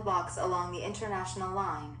running 10 blocks along the international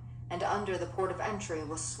line and under the port of entry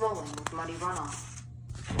was swollen with muddy runoff.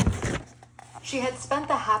 She had spent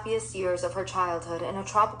the happiest years of her childhood in a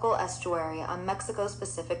tropical estuary on Mexico's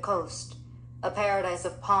Pacific coast, a paradise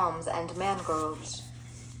of palms and mangroves.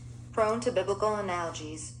 Prone to biblical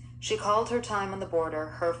analogies, she called her time on the border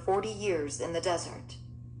her 40 years in the desert.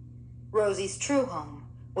 Rosie's true home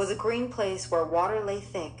was a green place where water lay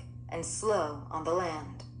thick and slow on the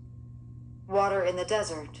land. Water in the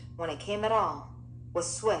desert, when it came at all,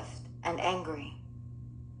 was swift and angry.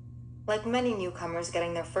 Like many newcomers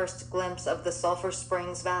getting their first glimpse of the Sulphur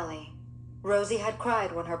Springs Valley, Rosie had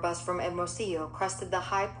cried when her bus from Hermosillo crested the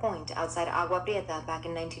high point outside Agua Prieta back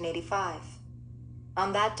in 1985.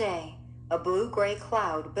 On that day, a blue-gray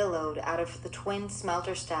cloud billowed out of the twin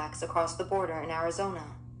smelter stacks across the border in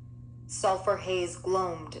Arizona. Sulfur haze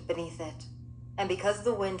gloomed beneath it, and because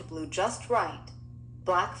the wind blew just right,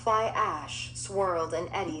 black fly ash swirled in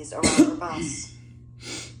eddies around her bus.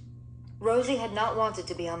 Rosie had not wanted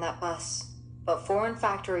to be on that bus, but foreign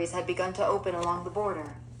factories had begun to open along the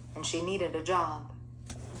border, and she needed a job.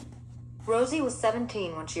 Rosie was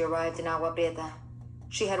 17 when she arrived in Agua Prieta.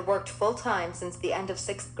 She had worked full-time since the end of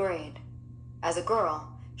 6th grade. As a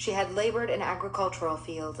girl, she had labored in agricultural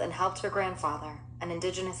fields and helped her grandfather, an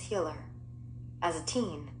indigenous healer. As a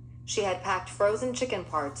teen, she had packed frozen chicken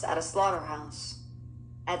parts at a slaughterhouse.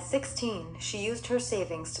 At 16, she used her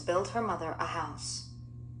savings to build her mother a house.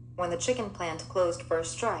 When the chicken plant closed for a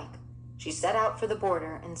strike, she set out for the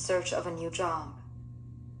border in search of a new job.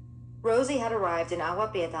 Rosie had arrived in Agua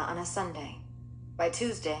Prieta on a Sunday. By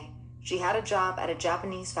Tuesday, she had a job at a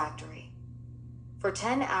Japanese factory. For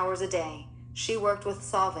 10 hours a day, she worked with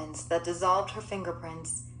solvents that dissolved her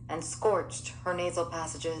fingerprints and scorched her nasal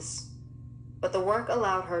passages. But the work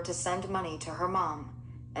allowed her to send money to her mom,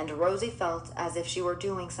 and Rosie felt as if she were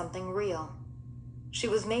doing something real. She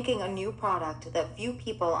was making a new product that few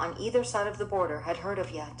people on either side of the border had heard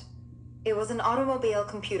of yet. It was an automobile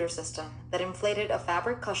computer system that inflated a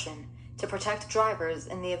fabric cushion to protect drivers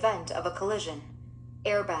in the event of a collision.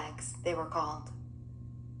 Airbags, they were called.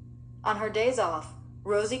 On her days off,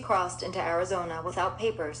 Rosie crossed into Arizona without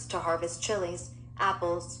papers to harvest chilies,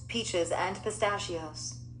 apples, peaches, and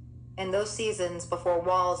pistachios. In those seasons before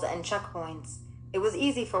walls and checkpoints, it was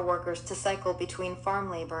easy for workers to cycle between farm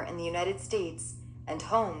labor in the United States and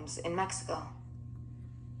homes in Mexico.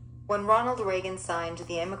 When Ronald Reagan signed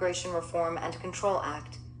the Immigration Reform and Control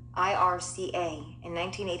Act, IRCA, in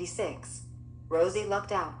 1986, Rosie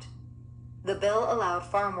lucked out. The bill allowed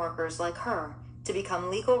farm workers like her to become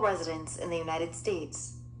legal residents in the United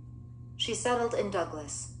States. She settled in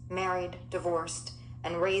Douglas, married, divorced,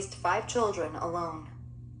 and raised 5 children alone.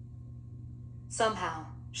 Somehow,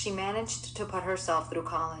 she managed to put herself through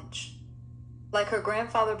college. Like her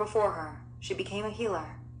grandfather before her, she became a healer.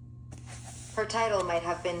 Her title might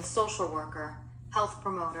have been social worker, health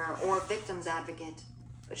promoter, or victims advocate,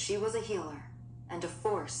 but she was a healer and a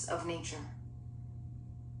force of nature.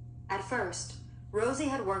 At first, Rosie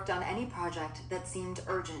had worked on any project that seemed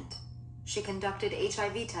urgent. She conducted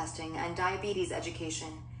HIV testing and diabetes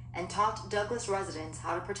education and taught Douglas residents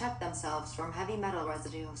how to protect themselves from heavy metal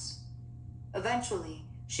residues. Eventually,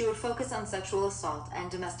 she would focus on sexual assault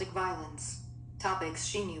and domestic violence, topics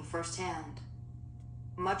she knew firsthand.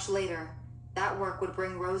 Much later, that work would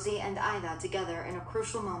bring Rosie and Aida together in a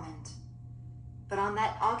crucial moment. But on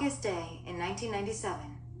that August day in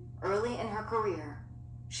 1997, early in her career,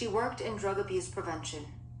 she worked in drug abuse prevention.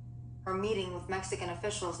 Her meeting with Mexican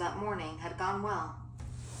officials that morning had gone well.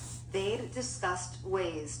 They'd discussed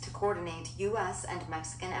ways to coordinate U.S. and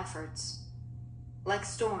Mexican efforts. Like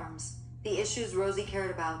storms, the issues Rosie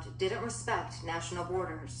cared about didn't respect national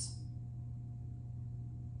borders.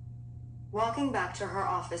 Walking back to her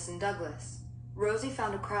office in Douglas, Rosie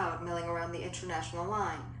found a crowd milling around the international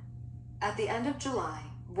line. At the end of July,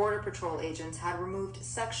 Border Patrol agents had removed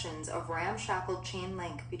sections of ramshackle chain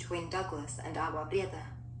link between Douglas and Agua Prieta.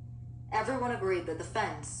 Everyone agreed that the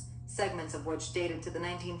fence, segments of which dated to the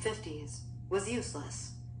 1950s, was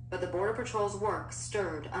useless, but the Border Patrol's work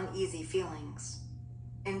stirred uneasy feelings.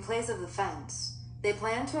 In place of the fence, they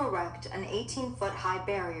planned to erect an 18-foot-high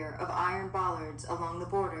barrier of iron bollards along the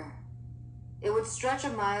border. It would stretch a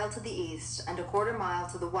mile to the east and a quarter mile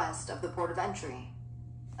to the west of the port of entry.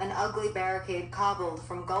 An ugly barricade cobbled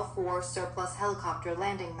from Gulf War surplus helicopter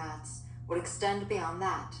landing mats would extend beyond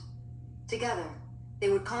that. Together, they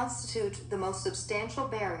would constitute the most substantial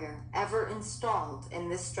barrier ever installed in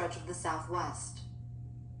this stretch of the Southwest.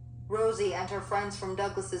 Rosie and her friends from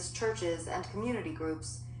Douglas's churches and community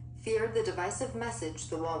groups feared the divisive message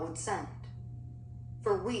the wall would send.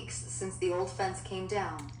 For weeks since the old fence came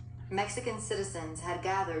down, Mexican citizens had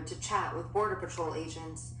gathered to chat with Border Patrol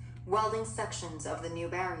agents, welding sections of the new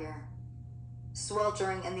barrier.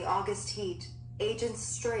 Sweltering in the August heat, agents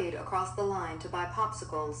strayed across the line to buy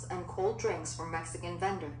popsicles and cold drinks from Mexican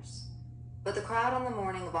vendors. But the crowd on the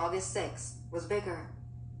morning of August 6th was bigger.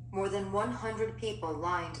 More than 100 people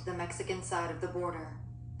lined the Mexican side of the border,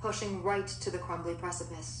 pushing right to the crumbly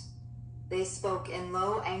precipice. They spoke in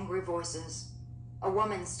low, angry voices. A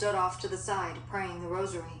woman stood off to the side, praying the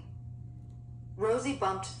rosary. Rosie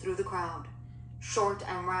bumped through the crowd. Short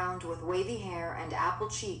and round with wavy hair and apple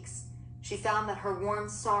cheeks, she found that her warm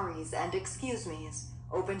sorries and excuse me's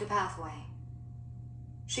opened a pathway.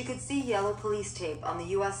 She could see yellow police tape on the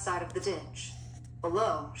U.S. side of the ditch.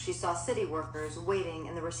 Below, she saw city workers waiting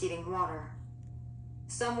in the receding water.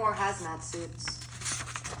 Some wore hazmat suits.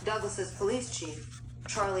 Douglas's police chief,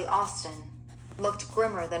 Charlie Austin, looked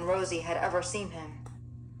grimmer than Rosie had ever seen him.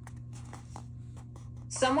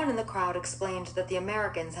 Someone in the crowd explained that the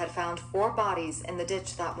Americans had found 4 bodies in the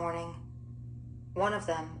ditch that morning. One of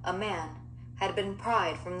them, a man, had been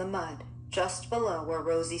pried from the mud just below where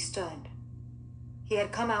Rosie stood. He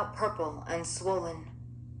had come out purple and swollen.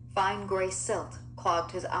 Fine gray silt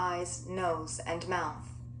clogged his eyes, nose, and mouth.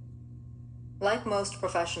 Like most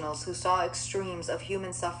professionals who saw extremes of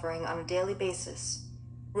human suffering on a daily basis,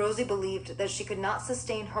 Rosie believed that she could not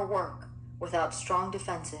sustain her work without strong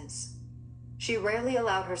defenses. She rarely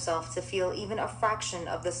allowed herself to feel even a fraction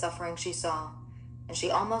of the suffering she saw, and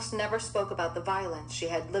she almost never spoke about the violence she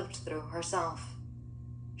had lived through herself.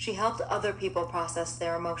 She helped other people process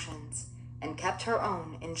their emotions and kept her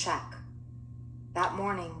own in check. That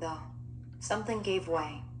morning, though, something gave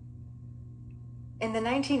way. In the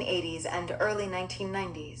 1980s and early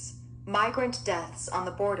 1990s, migrant deaths on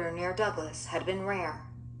the border near Douglas had been rare.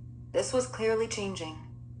 This was clearly changing.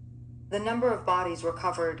 The number of bodies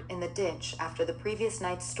recovered in the ditch after the previous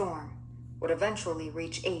night's storm would eventually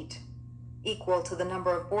reach 8, equal to the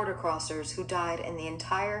number of border crossers who died in the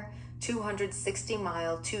entire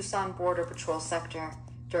 260-mile Tucson Border Patrol sector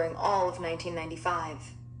during all of 1995.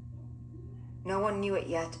 No one knew it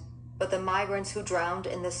yet, but the migrants who drowned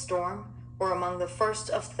in this storm were among the first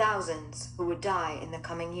of thousands who would die in the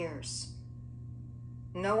coming years.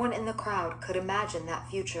 No one in the crowd could imagine that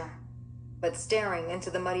future, but staring into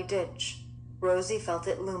the muddy ditch, Rosie felt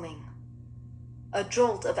it looming. A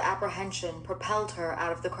jolt of apprehension propelled her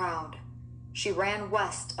out of the crowd. She ran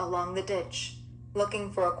west along the ditch,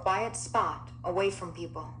 looking for a quiet spot away from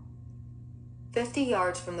people. 50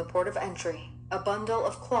 yards from the port of entry, a bundle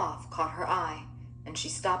of cloth caught her eye, and she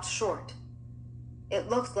stopped short. It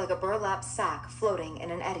looked like a burlap sack floating in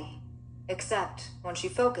an eddy, except when she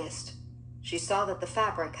focused, she saw that the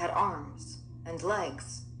fabric had arms and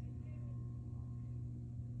legs.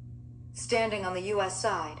 Standing on the U.S.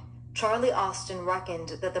 side, Charlie Austin reckoned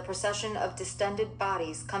that the procession of distended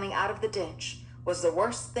bodies coming out of the ditch was the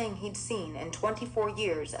worst thing he'd seen in 24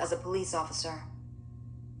 years as a police officer.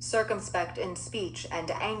 Circumspect in speech and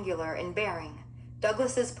angular in bearing,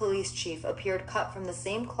 Douglas's police chief appeared cut from the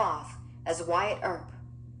same cloth as Wyatt Earp.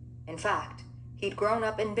 In fact, he'd grown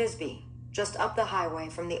up in Bisbee, just up the highway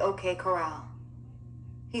from the OK Corral.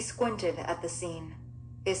 He squinted at the scene.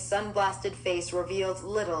 His sun-blasted face revealed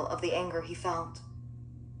little of the anger he felt.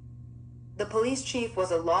 The police chief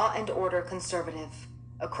was a law and order conservative,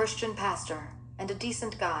 a Christian pastor, and a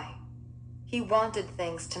decent guy. He wanted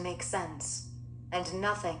things to make sense, and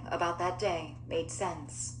nothing about that day made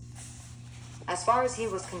sense. As far as he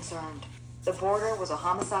was concerned, the border was a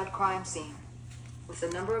homicide crime scene, with the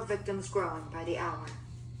number of victims growing by the hour.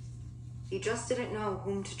 He just didn't know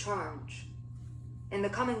whom to charge. In the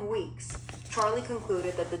coming weeks, Charlie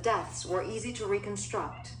concluded that the deaths were easy to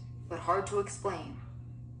reconstruct, but hard to explain.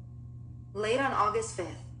 Late on August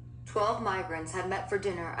 5th, 12 migrants had met for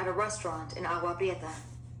dinner at a restaurant in Agua Prieta.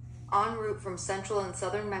 En route from central and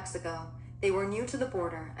southern Mexico, they were new to the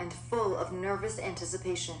border and full of nervous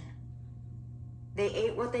anticipation. They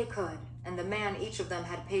ate what they could, and the man each of them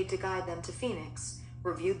had paid to guide them to Phoenix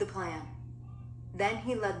reviewed the plan. Then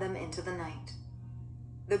he led them into the night.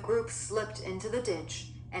 The group slipped into the ditch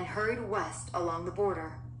and hurried west along the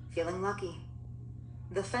border, feeling lucky.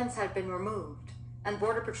 The fence had been removed, and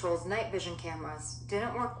Border Patrol's night vision cameras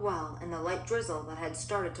didn't work well in the light drizzle that had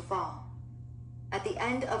started to fall. At the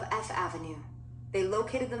end of F Avenue, they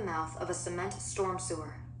located the mouth of a cement storm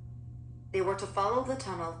sewer. They were to follow the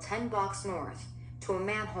tunnel 10 blocks north to a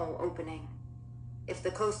manhole opening. If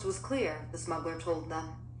the coast was clear, the smuggler told them,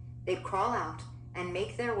 they'd crawl out and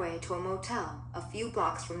make their way to a motel a few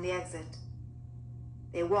blocks from the exit.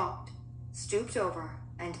 They walked, stooped over,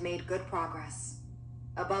 and made good progress.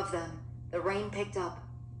 Above them, the rain picked up,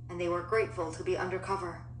 and they were grateful to be under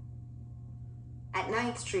cover. At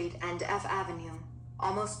 9th Street and F Avenue,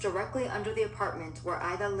 almost directly under the apartment where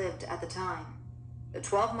Ida lived at the time, the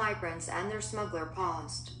 12 migrants and their smuggler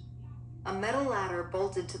paused. A metal ladder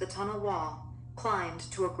bolted to the tunnel wall climbed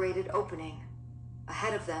to a grated opening.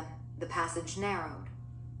 Ahead of them, the passage narrowed.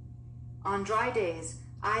 On dry days,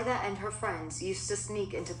 Ida and her friends used to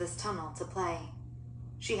sneak into this tunnel to play.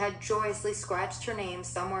 She had joyously scratched her name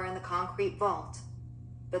somewhere in the concrete vault,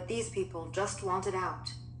 but these people just wanted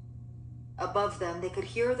out. Above them, they could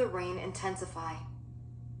hear the rain intensify.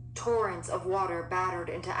 Torrents of water battered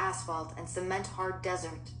into asphalt and cement-hard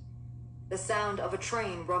desert. The sound of a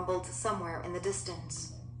train rumbled somewhere in the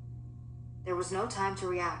distance. There was no time to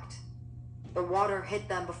react. The water hit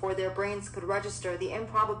them before their brains could register the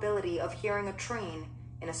improbability of hearing a train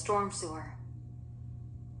in a storm sewer.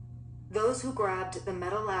 Those who grabbed the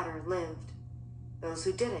metal ladder lived. Those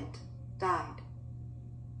who didn't died.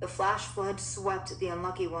 The flash flood swept the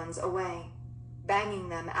unlucky ones away, banging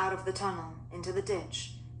them out of the tunnel, into the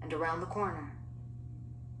ditch, and around the corner.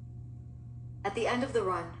 At the end of the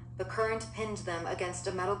run, the current pinned them against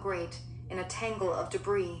a metal grate in a tangle of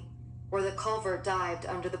debris where the culvert dived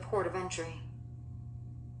under the port of entry.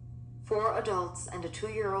 4 adults and a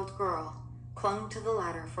 2-year-old girl clung to the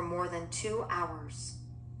ladder for more than 2 hours.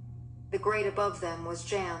 The grate above them was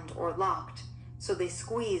jammed or locked, so they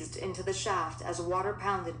squeezed into the shaft as water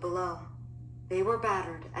pounded below. They were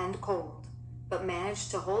battered and cold, but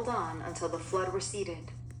managed to hold on until the flood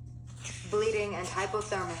receded. Bleeding and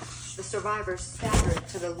hypothermic, the survivors staggered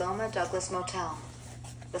to the Loma Douglas Motel,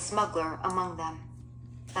 the smuggler among them.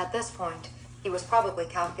 At this point, he was probably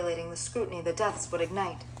calculating the scrutiny the deaths would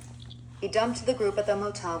ignite. He dumped the group at the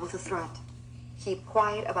motel with a threat: keep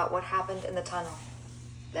quiet about what happened in the tunnel.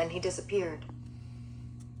 Then he disappeared.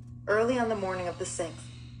 Early on the morning of the 6th,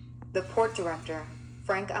 the port director,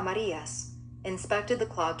 Frank Amarillas, inspected the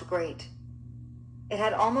clogged grate. It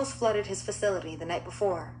had almost flooded his facility the night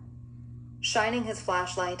before. Shining his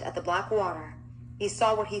flashlight at the black water, he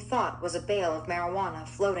saw what he thought was a bale of marijuana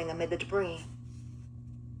floating amid the debris.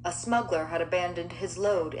 A smuggler had abandoned his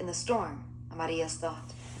load in the storm, Amarillas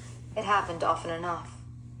thought. It happened often enough.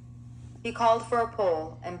 He called for a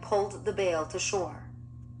pole and pulled the bale to shore.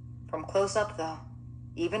 From close up, though,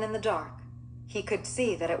 even in the dark, he could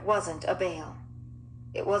see that it wasn't a bale.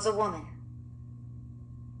 It was a woman.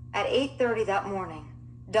 At 8:30 that morning,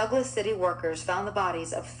 Douglas City workers found the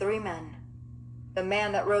bodies of 3 men. The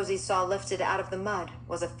man that Rosie saw lifted out of the mud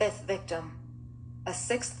was a 5th victim. A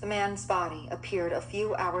 6th man's body appeared a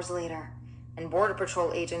few hours later, and Border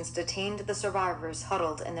Patrol agents detained the survivors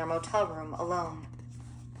huddled in their motel room alone.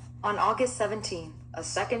 On August 17th, a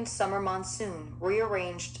second summer monsoon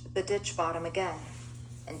rearranged the ditch bottom again,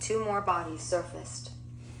 and 2 more bodies surfaced.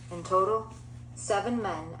 In total, 7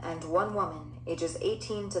 men and 1 woman, ages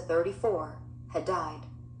 18 to 34, had died.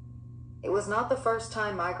 It was not the first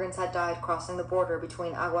time migrants had died crossing the border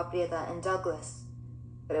between Agua Prieta and Douglas,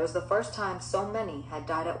 but it was the first time so many had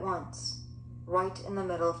died at once, right in the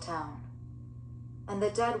middle of town. And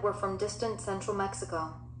the dead were from distant central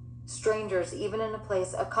Mexico, strangers even in a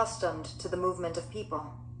place accustomed to the movement of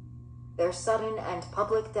people. Their sudden and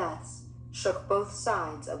public deaths shook both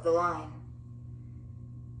sides of the line.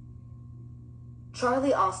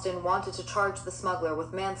 Charlie Austin wanted to charge the smuggler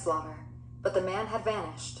with manslaughter, but the man had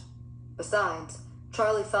vanished. Besides,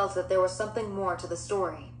 Charlie felt that there was something more to the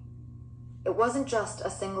story. It wasn't just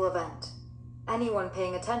a single event. Anyone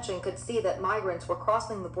paying attention could see that migrants were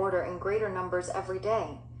crossing the border in greater numbers every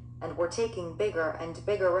day, and were taking bigger and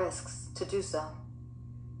bigger risks to do so.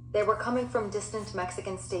 They were coming from distant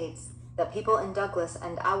Mexican states that people in Douglas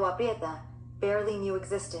and Agua Prieta barely knew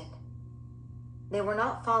existed. They were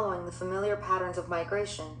not following the familiar patterns of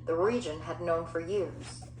migration the region had known for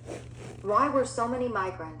years. Why were so many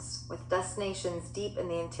migrants, with destinations deep in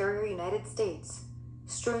the interior United States,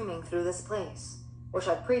 streaming through this place, which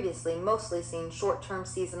had previously mostly seen short-term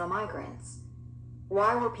seasonal migrants?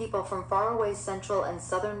 Why were people from faraway central and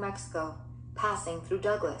southern Mexico passing through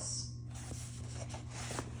Douglas?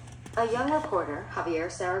 A young reporter,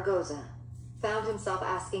 Javier Zaragoza, found himself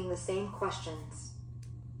asking the same questions.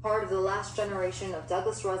 Part of the last generation of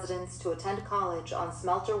Douglas residents to attend college on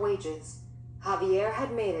smelter wages, Javier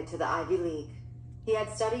had made it to the Ivy League. He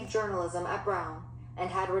had studied journalism at Brown and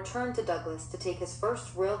had returned to Douglas to take his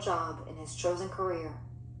first real job in his chosen career.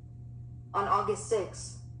 On August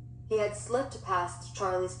 6th, he had slipped past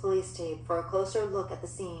Charlie's police tape for a closer look at the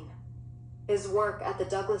scene. His work at the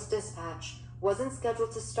Douglas Dispatch wasn't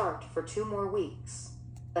scheduled to start for 2 more weeks,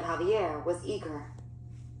 but Javier was eager.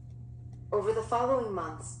 Over the following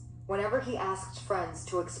months, whenever he asked friends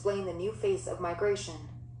to explain the new face of migration,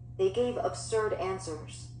 they gave absurd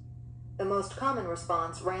answers. The most common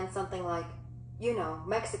response ran something like, "You know,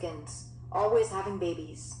 Mexicans, always having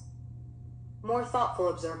babies." More thoughtful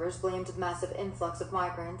observers blamed the massive influx of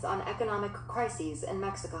migrants on economic crises in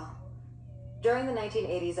Mexico. During the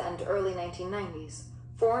 1980s and early 1990s,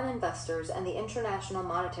 foreign investors and the International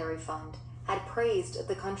Monetary Fund had praised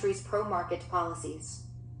the country's pro-market policies.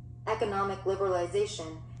 Economic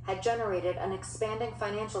liberalization had generated an expanding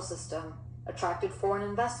financial system, attracted foreign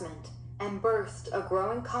investment, and birthed a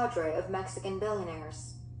growing cadre of Mexican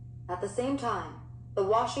billionaires. At the same time, the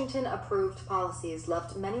Washington-approved policies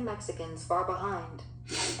left many Mexicans far behind,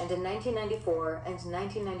 and in 1994 and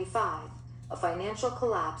 1995, a financial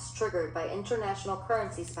collapse triggered by international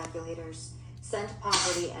currency speculators sent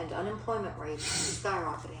poverty and unemployment rates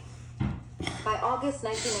skyrocketing. By August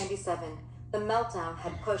 1997, the meltdown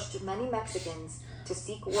had pushed many Mexicans to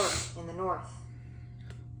seek work in the north.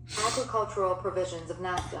 Agricultural provisions of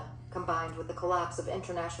NAFTA, combined with the collapse of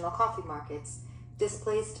international coffee markets,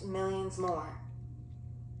 displaced millions more.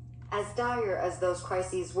 As dire as those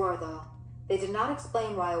crises were, though, they did not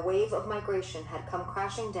explain why a wave of migration had come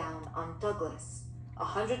crashing down on Douglas,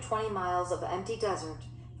 120 miles of empty desert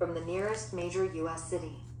from the nearest major U.S.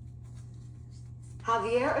 city.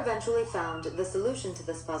 Javier eventually found the solution to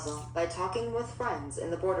this puzzle by talking with friends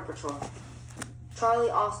in the Border Patrol.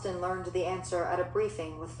 Charlie Austin learned the answer at a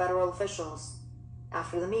briefing with federal officials.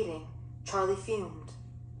 After the meeting, Charlie fumed.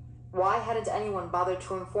 Why hadn't anyone bothered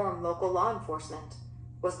to inform local law enforcement?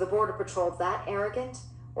 Was the Border Patrol that arrogant,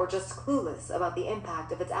 or just clueless about the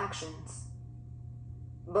impact of its actions?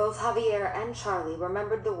 Both Javier and Charlie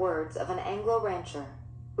remembered the words of an Anglo rancher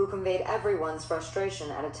who conveyed everyone's frustration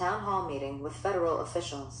at a town hall meeting with federal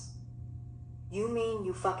officials. "You mean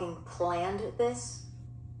you fucking planned this?"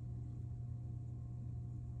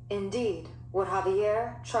 Indeed, what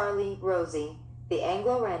Javier, Charlie, Rosie, the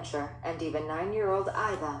Anglo rancher, and even 9-year-old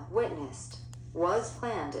Aida witnessed was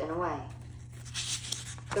planned in a way.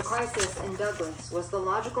 The crisis in Douglas was the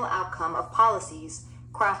logical outcome of policies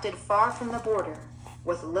crafted far from the border,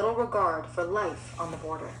 with little regard for life on the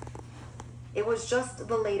border. It was just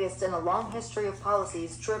the latest in a long history of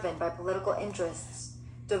policies driven by political interests,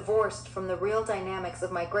 divorced from the real dynamics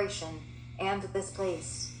of migration and this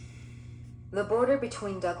place. The border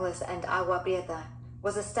between Douglas and Agua Prieta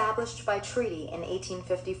was established by treaty in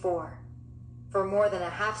 1854. For more than a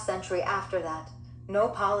half-century after that, no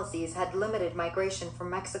policies had limited migration from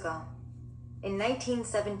Mexico. In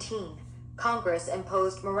 1917, Congress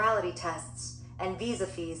imposed morality tests and visa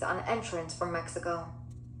fees on entrants from Mexico.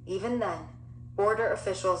 Even then, border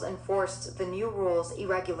officials enforced the new rules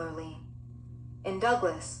irregularly. In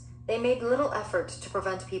Douglas, they made little effort to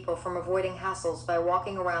prevent people from avoiding hassles by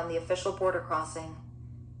walking around the official border crossing.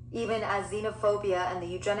 Even as xenophobia and the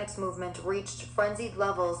eugenics movement reached frenzied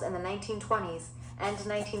levels in the 1920s and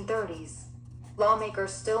 1930s,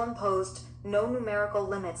 lawmakers still imposed no numerical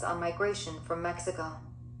limits on migration from Mexico.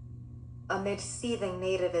 Amid seething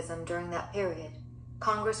nativism during that period,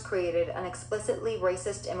 Congress created an explicitly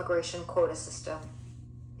racist immigration quota system.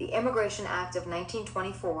 The Immigration Act of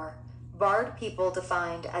 1924 barred people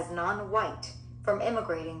defined as non-white from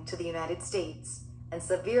immigrating to the United States and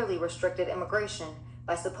severely restricted immigration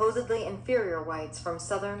by supposedly inferior whites from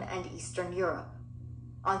Southern and Eastern Europe.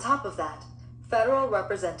 On top of that, federal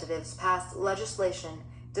representatives passed legislation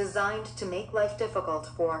designed to make life difficult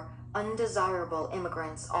for undesirable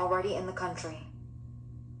immigrants already in the country.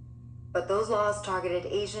 But those laws targeted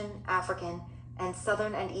Asian, African, and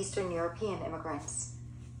Southern and Eastern European immigrants.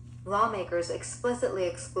 Lawmakers explicitly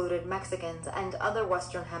excluded Mexicans and other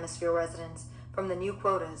Western Hemisphere residents from the new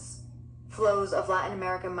quotas. Flows of Latin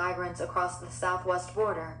American migrants across the southwest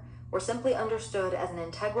border were simply understood as an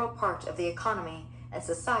integral part of the economy and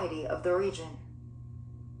society of the region.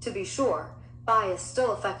 To be sure, bias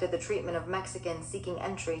still affected the treatment of Mexicans seeking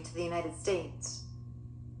entry to the United States.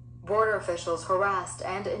 Border officials harassed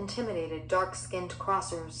and intimidated dark-skinned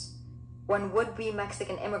crossers. When would-be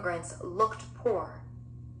Mexican immigrants looked poor,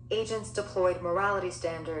 agents deployed morality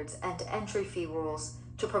standards and entry fee rules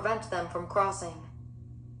to prevent them from crossing.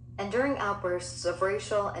 And during outbursts of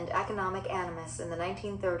racial and economic animus in the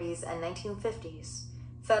 1930s and 1950s,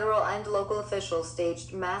 federal and local officials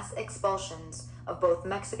staged mass expulsions of both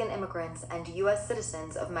Mexican immigrants and U.S.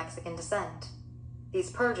 citizens of Mexican descent.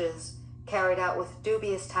 These purges, carried out with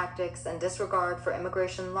dubious tactics and disregard for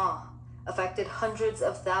immigration law, affected hundreds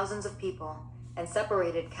of thousands of people and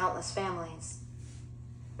separated countless families.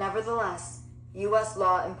 Nevertheless, U.S.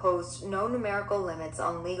 law imposed no numerical limits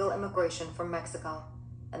on legal immigration from Mexico,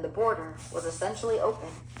 and the border was essentially open.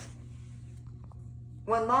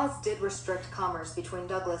 When laws did restrict commerce between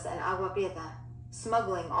Douglas and Agua Prieta,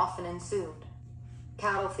 smuggling often ensued.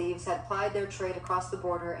 Cattle thieves had plied their trade across the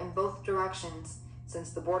border in both directions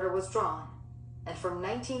since the border was drawn, and from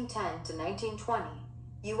 1910 to 1920,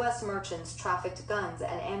 U.S. merchants trafficked guns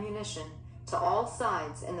and ammunition to all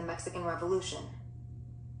sides in the Mexican Revolution.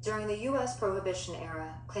 During the U.S. Prohibition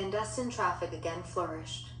era, clandestine traffic again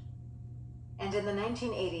flourished. And in the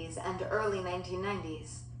 1980s and early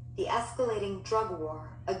 1990s, the escalating drug war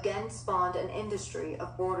again spawned an industry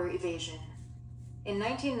of border evasion. In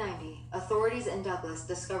 1990, authorities in Douglas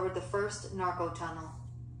discovered the first narco tunnel.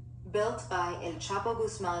 Built by El Chapo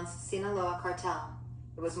Guzman's Sinaloa cartel,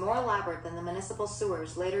 it was more elaborate than the municipal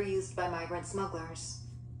sewers later used by migrant smugglers.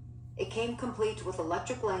 It came complete with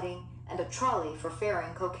electric lighting and a trolley for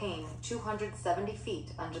ferrying cocaine 270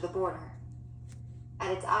 feet under the border.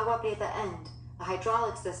 At its Agua Prieta end, a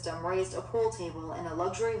hydraulic system raised a pool table in a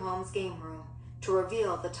luxury home's game room to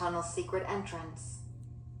reveal the tunnel's secret entrance.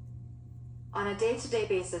 On a day-to-day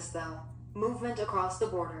basis, though, movement across the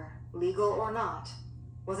border, legal or not,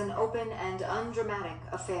 was an open and undramatic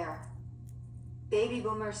affair. Baby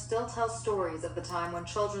boomers still tell stories of the time when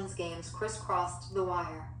children's games crisscrossed the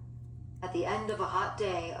wire. At the end of a hot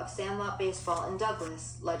day of sandlot baseball in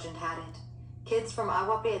Douglas, legend had it, kids from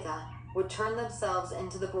Agua Prieta would turn themselves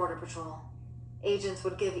into the Border Patrol. Agents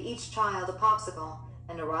would give each child a popsicle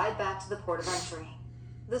and a ride back to the port of entry.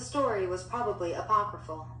 The story was probably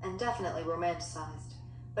apocryphal and definitely romanticized,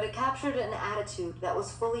 but it captured an attitude that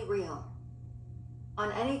was fully real.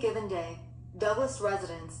 On any given day, Douglas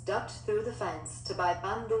residents ducked through the fence to buy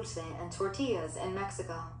pan dulce and tortillas in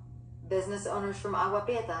Mexico. Business owners from Agua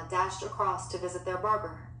Prieta dashed across to visit their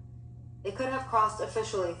barber. They could have crossed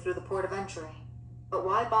officially through the port of entry, but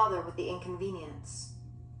why bother with the inconvenience?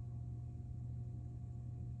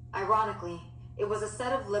 Ironically, it was a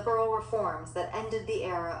set of liberal reforms that ended the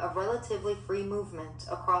era of relatively free movement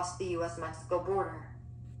across the U.S.-Mexico border.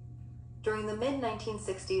 During the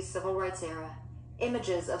mid-1960s civil rights era,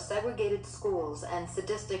 images of segregated schools and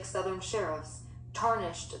sadistic Southern sheriffs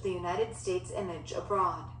tarnished the United States image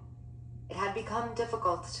abroad. It had become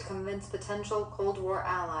difficult to convince potential Cold War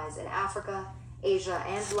allies in Africa, Asia,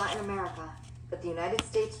 and Latin America that the United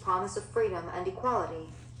States' promise of freedom and equality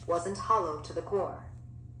wasn't hollow to the core.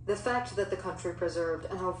 The fact that the country preserved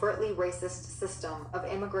an overtly racist system of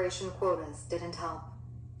immigration quotas didn't help.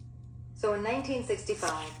 So in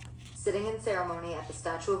 1965, sitting in ceremony at the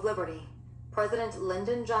Statue of Liberty, President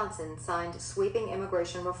Lyndon Johnson signed sweeping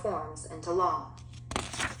immigration reforms into law.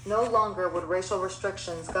 No longer would racial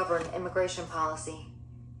restrictions govern immigration policy.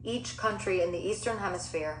 Each country in the Eastern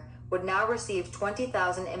Hemisphere would now receive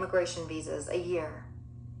 20,000 immigration visas a year.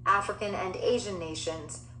 African and Asian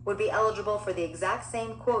nations would be eligible for the exact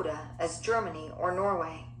same quota as Germany or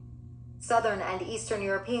Norway. Southern and Eastern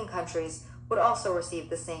European countries would also receive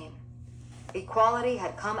the same. Equality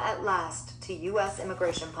had come at last to U.S.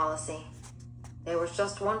 immigration policy. There was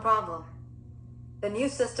just one problem. The new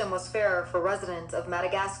system was fairer for residents of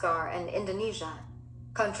Madagascar and Indonesia,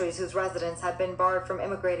 countries whose residents had been barred from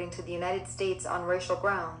immigrating to the United States on racial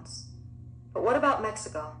grounds. But what about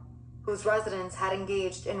Mexico, whose residents had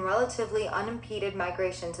engaged in relatively unimpeded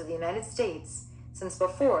migration to the United States since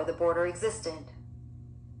before the border existed?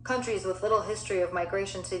 Countries with little history of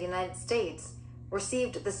migration to the United States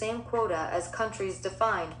received the same quota as countries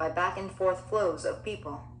defined by back-and-forth flows of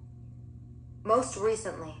people. Most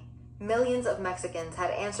recently, millions of Mexicans had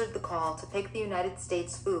answered the call to pick the United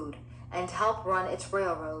States food and help run its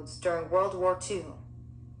railroads during World War II.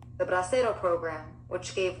 The Bracero program,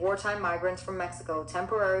 which gave wartime migrants from Mexico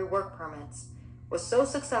temporary work permits, was so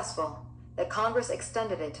successful that Congress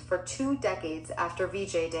extended it for 2 decades after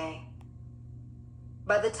VJ Day.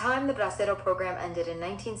 By the time the Bracero program ended in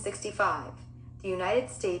 1965, the United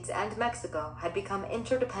States and Mexico had become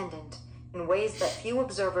interdependent in ways that few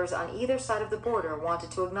observers on either side of the border wanted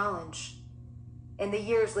to acknowledge. In the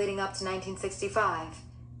years leading up to 1965,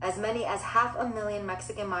 as many as 500,000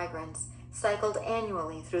 Mexican migrants cycled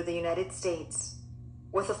annually through the United States.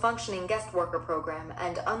 With a functioning guest worker program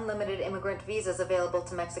and unlimited immigrant visas available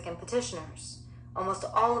to Mexican petitioners, almost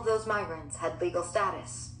all of those migrants had legal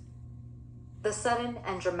status. The sudden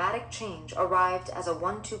and dramatic change arrived as a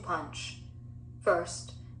 1-2 punch.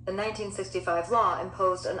 First, the 1965 law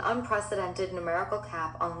imposed an unprecedented numerical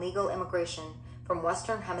cap on legal immigration from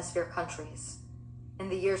Western Hemisphere countries. In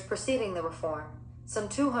the years preceding the reform, some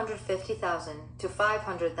 250,000 to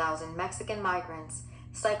 500,000 Mexican migrants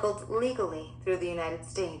cycled legally through the United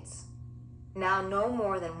States. Now no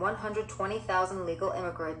more than 120,000 legal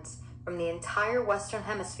immigrants from the entire Western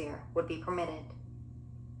Hemisphere would be permitted.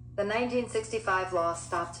 The 1965 law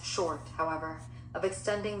stopped short, however, of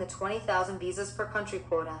extending the 20,000 visas per country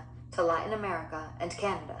quota to Latin America and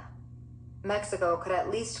Canada. Mexico could at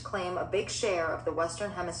least claim a big share of the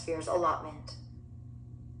Western Hemisphere's allotment.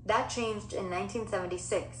 That changed in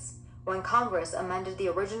 1976, when Congress amended the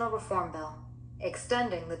original reform bill,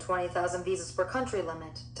 extending the 20,000 visas per country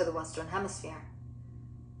limit to the Western Hemisphere.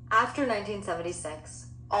 After 1976,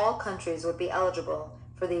 all countries would be eligible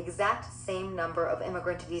for the exact same number of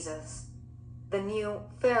immigrant visas. The new,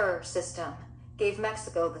 fairer system gave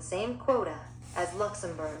Mexico the same quota as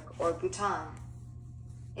Luxembourg or Bhutan.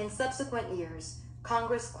 In subsequent years,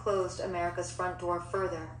 Congress closed America's front door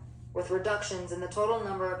further, with reductions in the total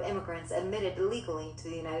number of immigrants admitted legally to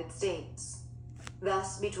the United States.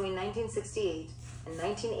 Thus, between 1968 and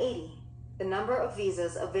 1980, the number of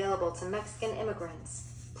visas available to Mexican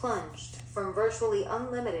immigrants plunged from virtually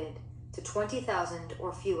unlimited to 20,000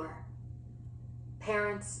 or fewer.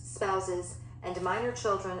 Parents, spouses, and minor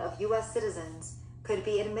children of U.S. citizens could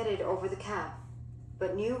be admitted over the cap,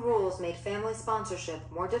 but new rules made family sponsorship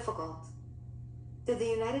more difficult. Did the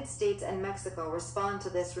United States and Mexico respond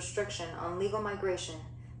to this restriction on legal migration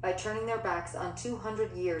by turning their backs on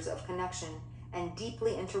 200 years of connection and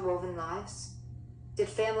deeply interwoven lives? Did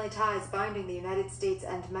family ties binding the United States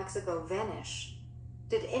and Mexico vanish?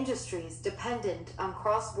 Did industries dependent on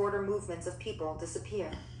cross-border movements of people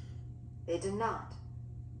disappear? They did not.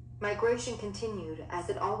 Migration continued as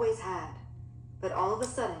it always had, but all of a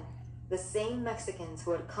sudden, the same Mexicans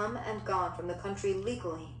who had come and gone from the country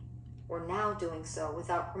legally were now doing so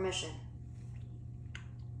without permission.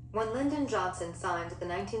 When Lyndon Johnson signed the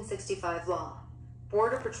 1965 law,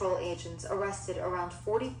 Border Patrol agents arrested around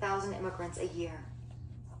 40,000 immigrants a year.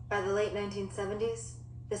 By the late 1970s,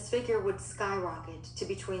 this figure would skyrocket to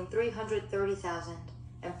between 330,000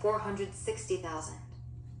 and 460,000.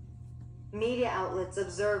 Media outlets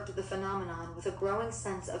observed the phenomenon with a growing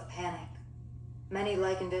sense of panic. Many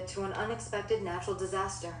likened it to an unexpected natural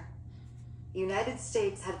disaster. The United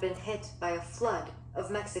States had been hit by a flood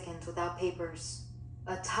of Mexicans without papers,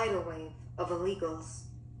 a tidal wave of illegals.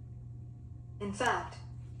 In fact,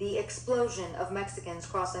 the explosion of Mexicans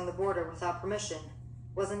crossing the border without permission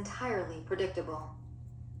was entirely predictable.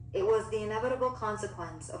 It was the inevitable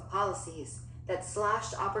consequence of policies that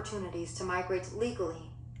slashed opportunities to migrate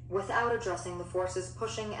legally without addressing the forces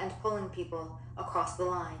pushing and pulling people across the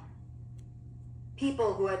line.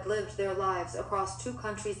 People who had lived their lives across 2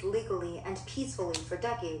 countries legally and peacefully for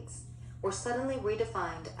decades were suddenly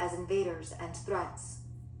redefined as invaders and threats.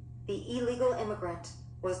 The illegal immigrant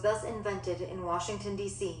was thus invented in Washington,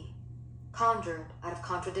 D.C., conjured out of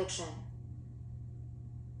contradiction.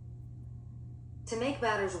 To make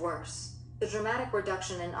matters worse, the dramatic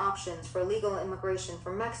reduction in options for legal immigration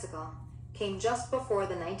from Mexico came just before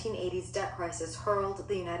the 1980s debt crisis hurled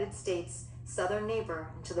the United States southern neighbor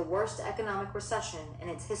into the worst economic recession in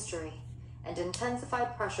its history and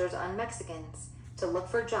intensified pressures on Mexicans to look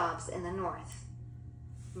for jobs in the North.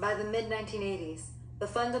 By the mid-1980s, the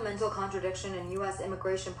fundamental contradiction in U.S.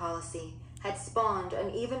 immigration policy had spawned an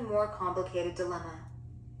even more complicated dilemma.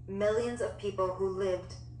 Millions of people who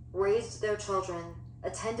lived, raised their children,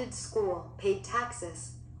 attended school, paid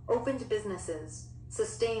taxes, opened businesses,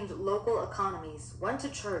 sustained local economies, went to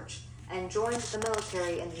church, and joined the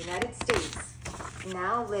military in the United States,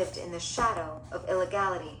 now lived in the shadow of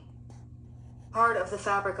illegality. Part of the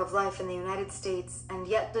fabric of life in the United States, and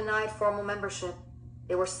yet denied formal membership,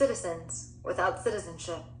 they were citizens without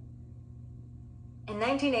citizenship. In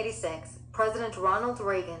 1986, President Ronald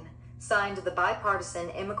Reagan signed the bipartisan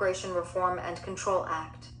Immigration Reform and Control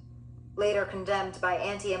Act, later condemned by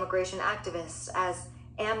anti-immigration activists as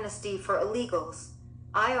amnesty for illegals.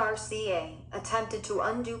 IRCA attempted to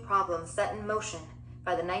undo problems set in motion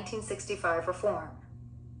by the 1965 reform.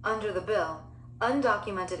 Under the bill,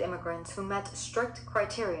 undocumented immigrants who met strict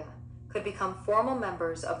criteria could become formal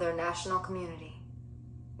members of their national community.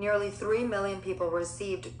 Nearly 3 million people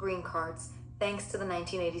received green cards thanks to the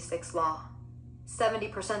 1986 law.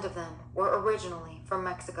 70% of them were originally from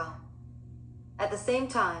Mexico. At the same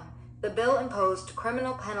time, the bill imposed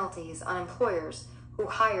criminal penalties on employers who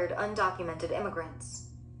hired undocumented immigrants.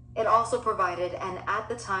 It also provided an, at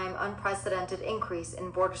the time, unprecedented increase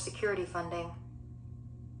in border security funding.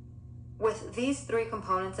 With these three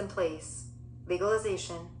components in place,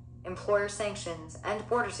 legalization, employer sanctions, and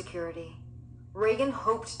border security, Reagan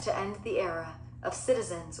hoped to end the era of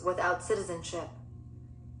citizens without citizenship.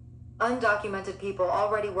 Undocumented people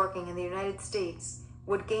already working in the United States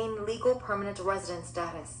would gain legal permanent resident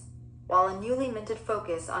status, while a newly minted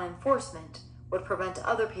focus on enforcement would prevent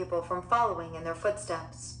other people from following in their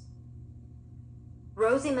footsteps.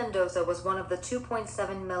 Rosie Mendoza was one of the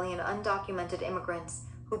 2.7 million undocumented immigrants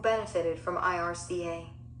who benefited from IRCA.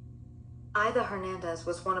 Aida Hernandez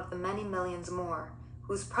was one of the many millions more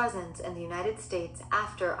whose presence in the United States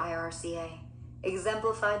after IRCA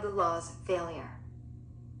exemplified the law's failure.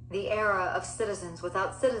 The era of citizens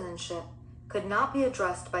without citizenship could not be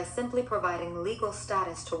addressed by simply providing legal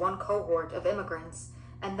status to one cohort of immigrants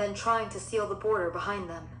and then trying to seal the border behind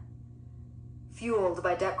them. Fueled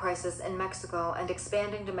by debt crisis in Mexico and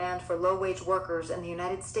expanding demand for low-wage workers in the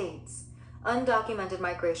United States, undocumented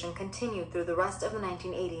migration continued through the rest of the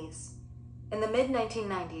 1980s. In the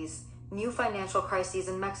mid-1990s, new financial crises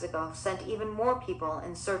in Mexico sent even more people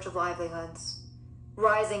in search of livelihoods.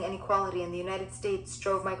 Rising inequality in the United States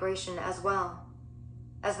drove migration as well.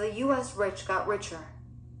 As the U.S. rich got richer,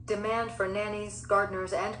 demand for nannies,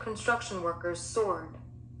 gardeners, and construction workers soared.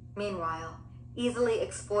 Meanwhile, easily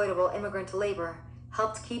exploitable immigrant labor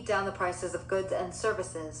helped keep down the prices of goods and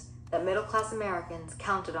services that middle-class Americans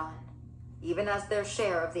counted on, even as their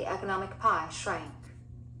share of the economic pie shrank.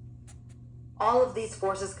 All of these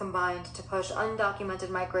forces combined to push undocumented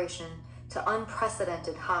migration to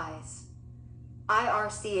unprecedented highs.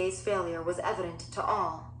 IRCA's failure was evident to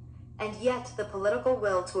all, and yet the political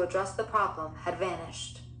will to address the problem had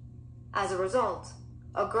vanished. As a result,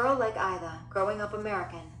 a girl like Aida, growing up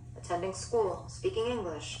American, attending school, speaking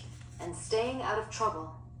English, and staying out of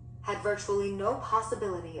trouble, had virtually no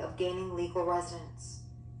possibility of gaining legal residence.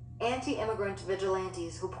 Anti-immigrant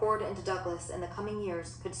vigilantes who poured into Douglas in the coming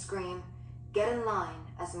years could scream, "Get in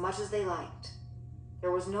line," as much as they liked.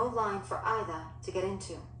 There was no line for Aida to get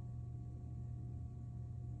into.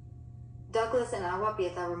 Douglas and Agua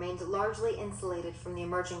Prieta remained largely insulated from the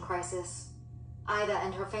emerging crisis. Aida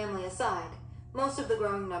and her family aside, most of the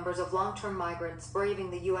growing numbers of long-term migrants braving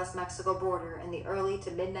the U.S.-Mexico border in the early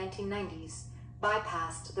to mid-1990s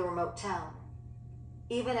bypassed the remote town.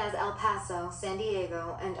 Even as El Paso, San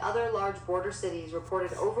Diego, and other large border cities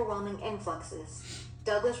reported overwhelming influxes,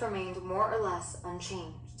 Douglas remained more or less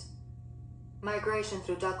unchanged. Migration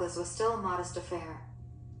through Douglas was still a modest affair,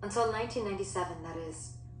 until 1997, that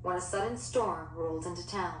is, when a sudden storm rolled into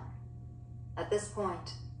town. At this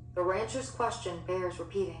point, the rancher's question bears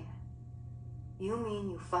repeating. You mean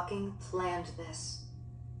you fucking planned this?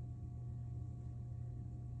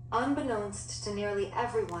 Unbeknownst to nearly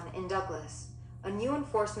everyone in Douglas, a new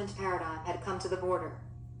enforcement paradigm had come to the border.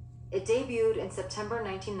 It debuted in September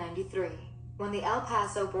 1993, when the El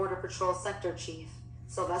Paso Border Patrol Sector Chief,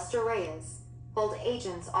 Sylvester Reyes, pulled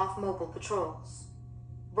agents off mobile patrols.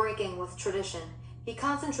 Breaking with tradition, he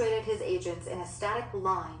concentrated his agents in a static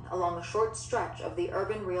line along a short stretch of the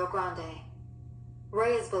urban Rio Grande.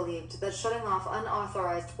 Reyes believed that shutting off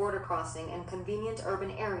unauthorized border crossing in convenient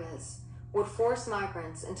urban areas would force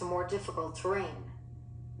migrants into more difficult terrain.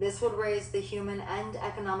 This would raise the human and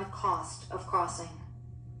economic cost of crossing.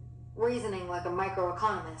 Reasoning like a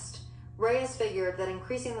microeconomist, Reyes figured that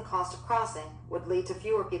increasing the cost of crossing would lead to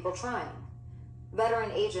fewer people trying. Veteran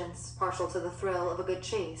agents, partial to the thrill of a good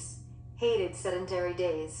chase, hated sedentary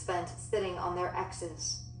days spent sitting on their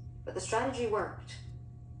X's. But the strategy worked.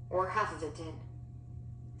 Or half of it did.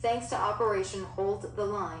 Thanks to Operation Hold the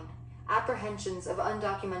Line, apprehensions of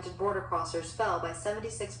undocumented border crossers fell by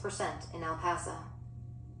 76% in El Paso.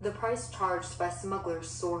 The price charged by smugglers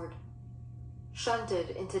soared.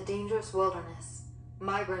 Shunted into dangerous wilderness,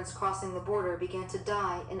 migrants crossing the border began to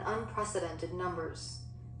die in unprecedented numbers.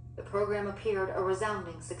 The program appeared a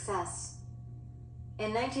resounding success.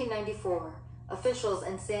 In 1994, officials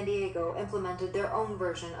in San Diego implemented their own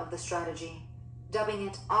version of the strategy, dubbing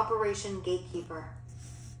it Operation Gatekeeper.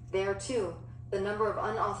 There, too, the number of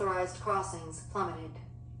unauthorized crossings plummeted.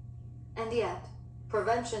 And yet,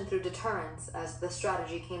 prevention through deterrence, as the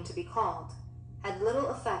strategy came to be called, had little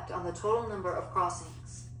effect on the total number of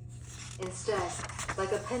crossings. Instead,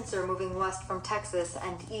 like a pincer moving west from Texas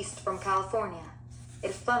and east from California,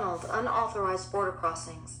 it funneled unauthorized border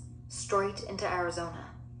crossings straight into Arizona.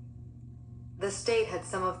 The state had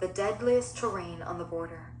some of the deadliest terrain on the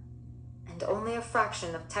border, and only a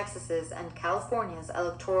fraction of Texas's and California's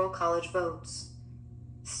electoral college votes.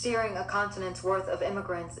 Steering a continent's worth of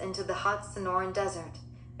immigrants into the hot Sonoran Desert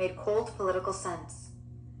made cold political sense.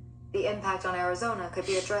 The impact on Arizona could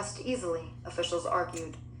be addressed easily, officials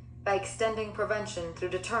argued, by extending prevention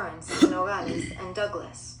through deterrence to Nogales and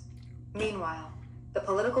Douglas. Meanwhile, the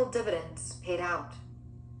political dividends paid out.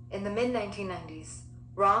 In the mid-1990s,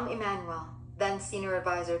 Rahm Emanuel, then senior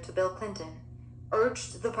advisor to Bill Clinton,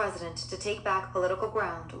 urged the president to take back political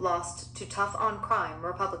ground lost to tough-on-crime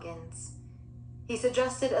Republicans. He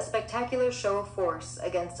suggested a spectacular show of force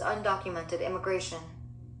against undocumented immigration.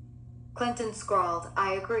 Clinton scrawled,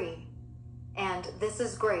 "I agree," and "this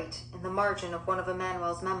is great" in the margin of one of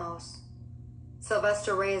Emanuel's memos.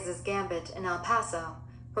 Sylvester Reyes's gambit in El Paso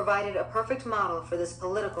provided a perfect model for this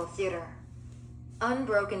political theater.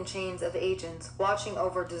 Unbroken chains of agents watching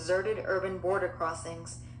over deserted urban border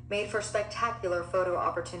crossings made for spectacular photo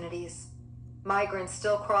opportunities. Migrants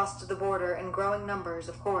still crossed the border in growing numbers,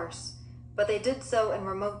 of course, but they did so in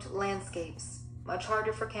remote landscapes, much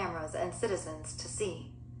harder for cameras and citizens to see.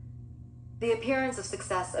 The appearance of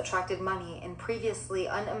success attracted money in previously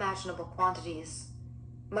unimaginable quantities.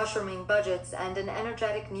 Mushrooming budgets and an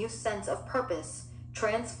energetic new sense of purpose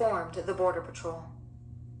transformed the Border Patrol.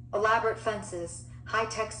 Elaborate fences,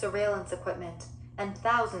 high-tech surveillance equipment, and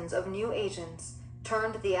thousands of new agents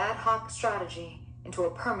turned the ad hoc strategy into a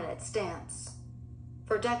permanent stance.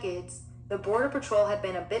 For decades, the Border Patrol had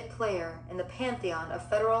been a bit player in the pantheon of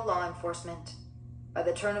federal law enforcement. By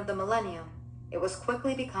the turn of the millennium, it was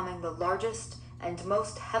quickly becoming the largest and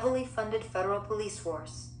most heavily funded federal police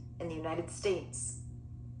force in the United States.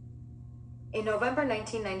 In November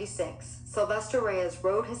 1996, Sylvester Reyes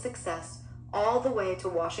rode his success all the way to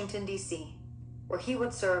Washington, D.C., where he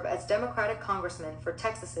would serve as Democratic congressman for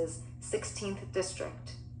Texas's 16th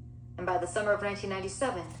district. And by the summer of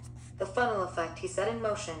 1997, the funnel effect he set in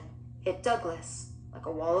motion hit Douglas like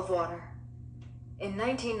a wall of water. In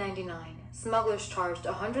 1999, smugglers charged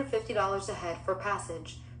 $150 a head for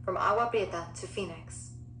passage from Agua Prieta to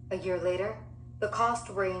Phoenix. A year later, the cost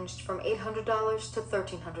ranged from $800 to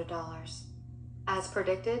 $1,300. As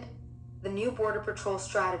predicted, the new Border Patrol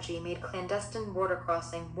strategy made clandestine border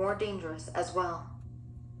crossing more dangerous as well.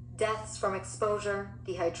 Deaths from exposure,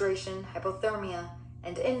 dehydration, hypothermia,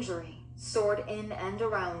 and injury soared in and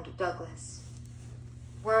around Douglas.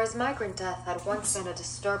 Whereas migrant death had once been a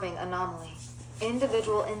disturbing anomaly,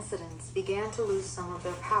 individual incidents began to lose some of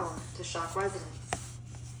their power to shock residents,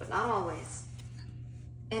 but not always.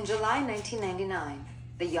 In July 1999,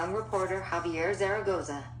 the young reporter Javier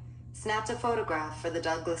Zaragoza snapped a photograph for the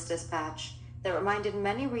Douglas Dispatch that reminded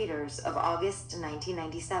many readers of August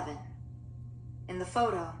 1997. In the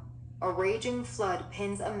photo, a raging flood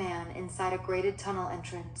pins a man inside a grated tunnel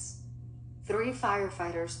entrance. 3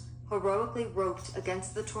 firefighters heroically roped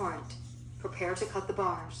against the torrent, prepared to cut the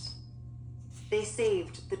bars. They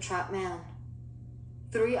saved the trapped man.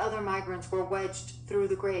 3 other migrants were wedged through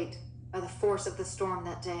the grate by the force of the storm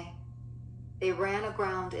that day. They ran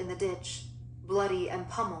aground in the ditch, bloody and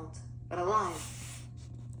pummeled, but alive.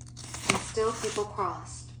 And still people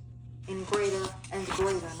crossed, in greater and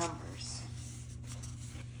greater numbers.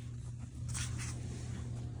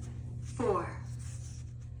 4.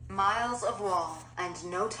 Miles of wall and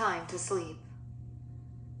no time to sleep.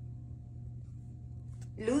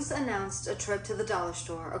 Luz announced a trip to the dollar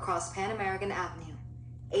store across Pan American Avenue,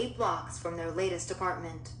 8 blocks from their latest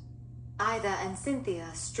apartment. Ida and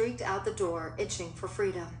Cynthia streaked out the door, itching for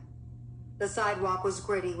freedom. The sidewalk was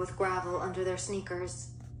gritty with gravel under their sneakers.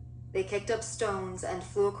 They kicked up stones and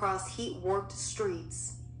flew across heat-warped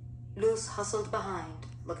streets. Luz hustled behind,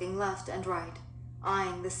 looking left and right,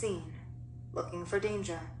 eyeing the scene, looking for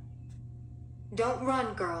danger. "Don't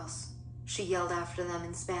run, girls," she yelled after them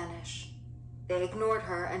in Spanish. They ignored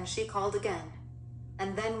her and she called again,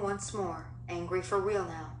 and then once more, angry for real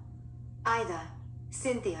now. "Aida,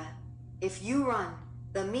 Cynthia, if you run,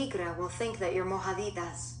 the migra will think that you're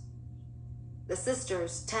mojaditas." The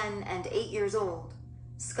sisters, 10 and 8 years old,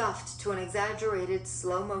 scuffed to an exaggerated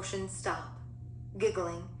slow-motion stop.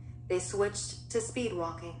 Giggling, they switched to speed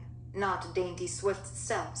walking, not dainty swift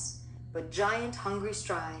steps, but giant hungry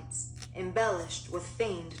strides, embellished with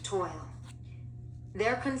feigned toil.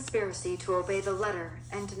 Their conspiracy to obey the letter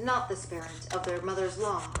and not the spirit of their mother's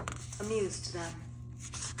law amused them.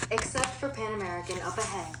 Except for Pan American up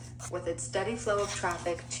ahead, with its steady flow of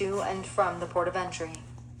traffic to and from the port of entry,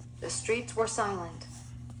 the streets were silent.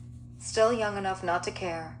 Still young enough not to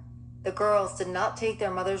care, the girls did not take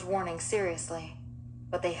their mother's warning seriously,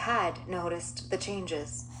 but they had noticed the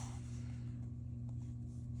changes.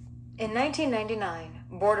 In 1999,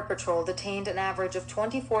 Border Patrol detained an average of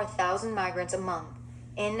 24,000 migrants a month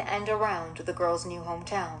in and around the girls' new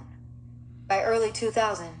hometown. By early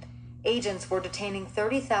 2000, agents were detaining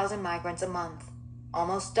 30,000 migrants a month,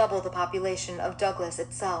 almost double the population of Douglas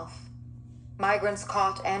itself. Migrants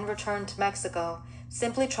caught and returned to Mexico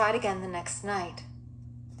simply tried again the next night.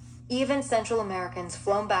 Even Central Americans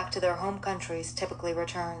flown back to their home countries typically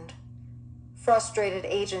returned. Frustrated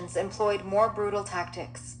agents employed more brutal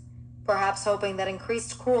tactics, perhaps hoping that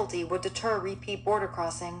increased cruelty would deter repeat border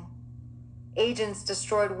crossing. Agents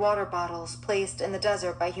destroyed water bottles placed in the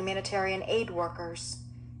desert by humanitarian aid workers,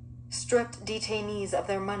 stripped detainees of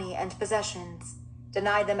their money and possessions,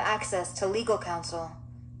 denied them access to legal counsel,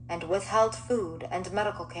 and withheld food and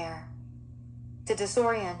medical care. To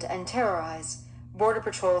disorient and terrorize, Border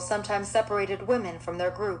Patrol sometimes separated women from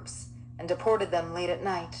their groups and deported them late at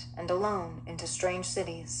night and alone into strange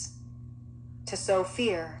cities. To sow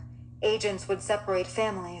fear, agents would separate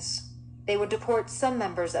families. They would deport some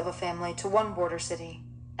members of a family to one border city,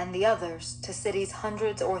 and the others to cities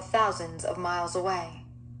hundreds or thousands of miles away.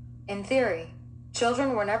 In theory,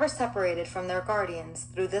 children were never separated from their guardians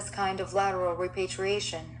through this kind of lateral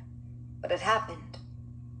repatriation, but it happened.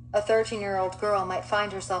 A 13-year-old girl might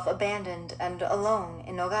find herself abandoned and alone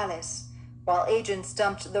in Nogales, while agents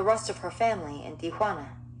dumped the rest of her family in Tijuana.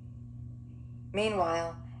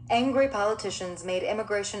 Meanwhile, angry politicians made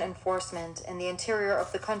immigration enforcement in the interior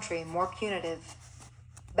of the country more punitive.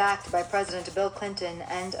 Backed by President Bill Clinton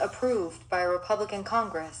and approved by a Republican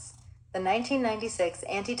Congress, the 1996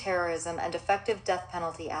 Anti-Terrorism and Effective Death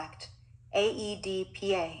Penalty Act,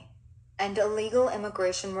 AEDPA, and Illegal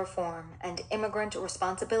Immigration Reform and Immigrant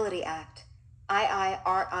Responsibility Act,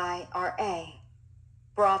 IIRIRA,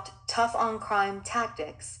 brought tough-on-crime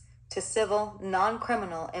tactics to civil,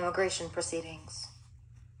 non-criminal immigration proceedings.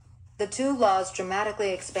 The two laws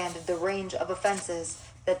dramatically expanded the range of offenses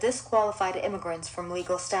that disqualified immigrants from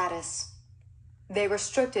legal status. They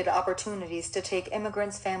restricted opportunities to take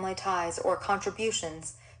immigrants' family ties or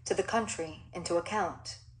contributions to the country into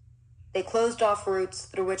account. They closed off routes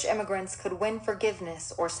through which immigrants could win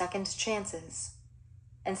forgiveness or second chances.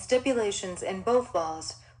 And stipulations in both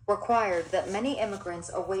laws required that many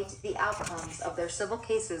immigrants await the outcomes of their civil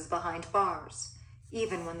cases behind bars,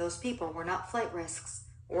 even when those people were not flight risks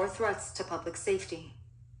or threats to public safety.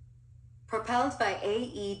 Propelled by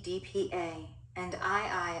AEDPA and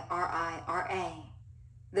IIRIRA,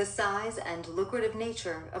 the size and lucrative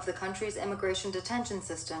nature of the country's immigration detention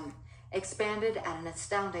system expanded at an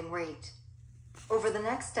astounding rate. Over the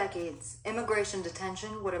next decades, immigration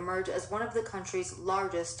detention would emerge as one of the country's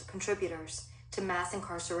largest contributors to mass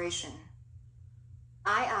incarceration.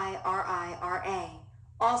 IIRIRA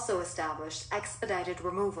also established expedited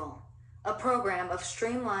removal, a program of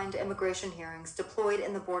streamlined immigration hearings deployed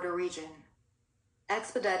in the border region.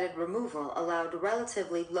 Expedited removal allowed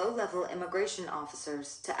relatively low-level immigration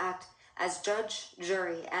officers to act as judge,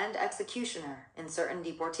 jury, and executioner in certain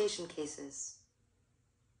deportation cases.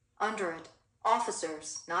 Under it,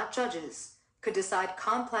 officers, not judges, could decide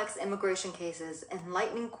complex immigration cases in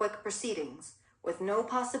lightning-quick proceedings with no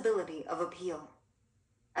possibility of appeal.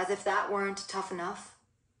 As if that weren't tough enough,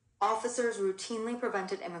 officers routinely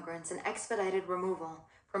prevented immigrants in expedited removal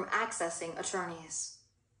from accessing attorneys.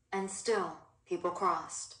 And still, people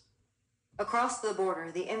crossed. Across the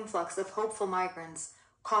border, the influx of hopeful migrants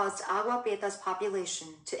caused Agua Prieta's population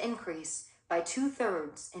to increase by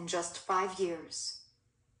 2/3 in just 5 years.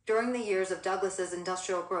 During the years of Douglas's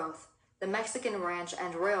industrial growth, the Mexican ranch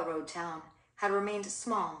and railroad town had remained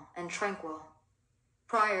small and tranquil.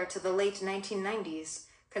 Prior to the late 1990s,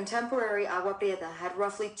 contemporary Agua Prieta had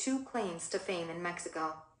roughly 2 claims to fame in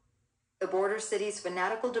Mexico: the border city's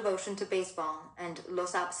fanatical devotion to baseball and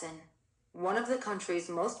Los Absin, one of the country's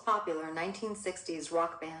most popular 1960s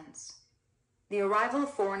rock bands. The arrival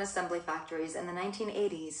of foreign assembly factories in the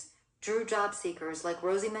 1980s drew job seekers like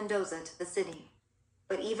Rosie Mendoza to the city.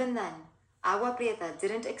 But even then, Agua Prieta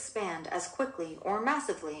didn't expand as quickly or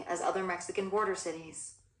massively as other Mexican border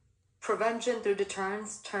cities. Prevention through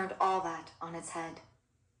deterrence turned all that on its head.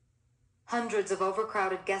 Hundreds of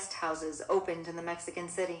overcrowded guest houses opened in the Mexican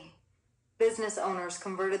city. Business owners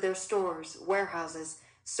converted their stores, warehouses,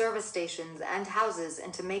 service stations, and houses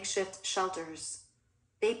into makeshift shelters.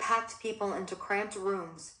 They packed people into cramped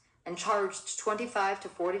rooms and charged $25 to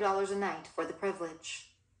 $40 a night for the privilege.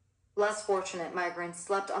 Less fortunate migrants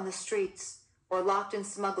slept on the streets or locked in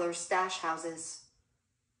smugglers' stash houses.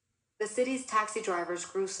 The city's taxi drivers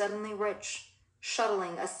grew suddenly rich,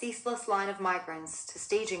 shuttling a ceaseless line of migrants to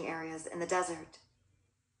staging areas in the desert.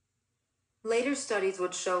 Later studies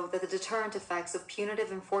would show that the deterrent effects of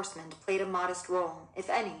punitive enforcement played a modest role, if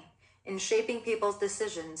any, in shaping people's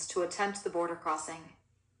decisions to attempt the border crossing.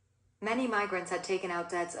 Many migrants had taken out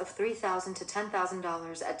debts of $3,000 to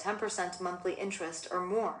 $10,000 at 10% monthly interest or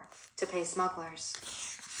more to pay smugglers.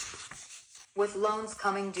 With loans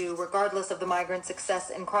coming due regardless of the migrant's success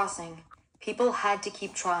in crossing, people had to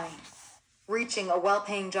keep trying. Reaching a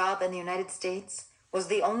well-paying job in the United States was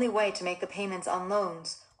the only way to make the payments on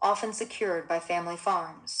loans often secured by family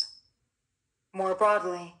farms. More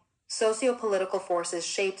broadly, socio-political forces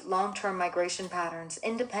shaped long-term migration patterns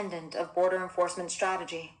independent of border enforcement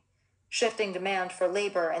strategy. Shifting demand for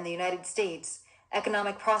labor in the United States,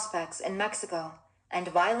 economic prospects in Mexico, and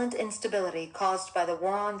violent instability caused by the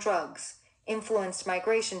war on drugs influenced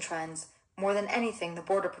migration trends more than anything the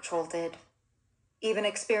Border Patrol did. Even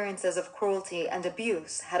experiences of cruelty and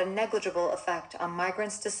abuse had a negligible effect on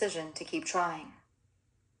migrants' decision to keep trying.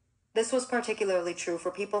 This was particularly true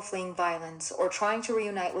for people fleeing violence or trying to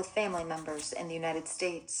reunite with family members in the United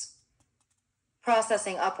States.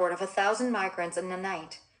 Processing upward of 1,000 migrants in a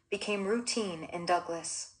night became routine in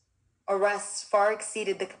Douglas. Arrests far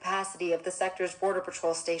exceeded the capacity of the sector's Border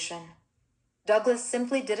Patrol station. Douglas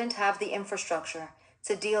simply didn't have the infrastructure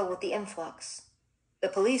to deal with the influx. The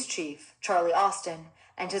police chief, Charlie Austin,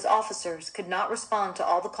 and his officers could not respond to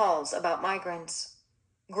all the calls about migrants.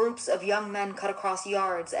 Groups of young men cut across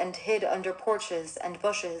yards and hid under porches and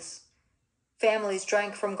bushes. Families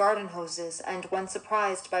drank from garden hoses and, when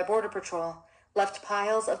surprised by Border Patrol, left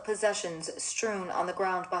piles of possessions strewn on the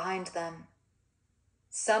ground behind them.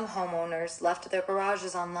 Some homeowners left their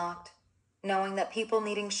garages unlocked, knowing that people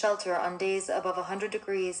needing shelter on days above 100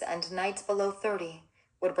 degrees and nights below 30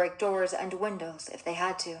 would break doors and windows if they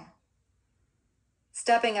had to.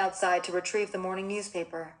 Stepping outside to retrieve the morning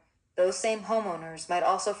newspaper, those same homeowners might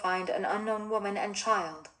also find an unknown woman and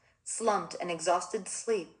child slumped in exhausted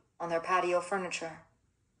sleep on their patio furniture.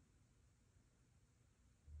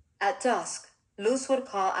 At dusk, Luz would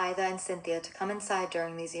call Aida and Cynthia to come inside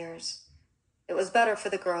during these years. It was better for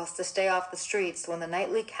the girls to stay off the streets when the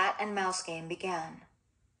nightly cat and mouse game began.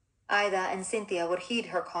 Aida and Cynthia would heed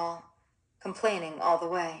her call, complaining all the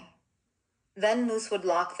way. Then Luz would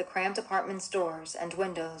lock the cramped apartment's doors and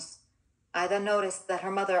windows. Aida noticed that her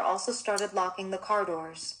mother also started locking the car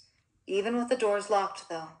doors. Even with the doors locked,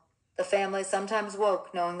 though, the family sometimes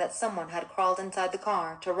woke knowing that someone had crawled inside the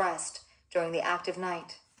car to rest during the active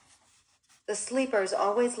night. The sleepers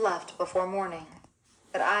always left before morning,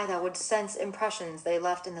 but Aida would sense impressions they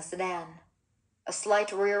left in the sedan. A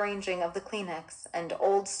slight rearranging of the Kleenex and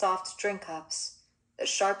old soft drink cups, the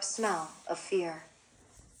sharp smell of fear.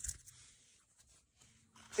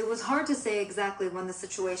 It was hard to say exactly when the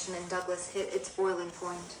situation in Douglas hit its boiling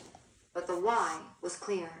point, but the why was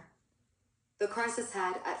clear. The crisis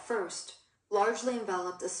had, at first, largely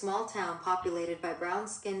enveloped a small town populated by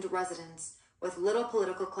brown-skinned residents with little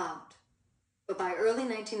political clout. But by early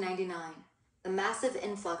 1999, the massive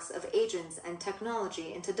influx of agents and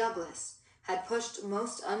technology into Douglas had pushed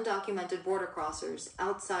most undocumented border crossers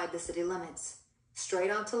outside the city limits, straight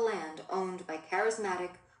onto land owned by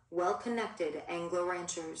charismatic, well-connected Anglo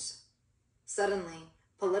ranchers. Suddenly,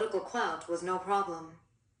 political clout was no problem.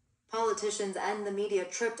 Politicians and the media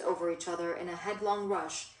tripped over each other in a headlong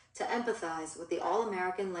rush to empathize with the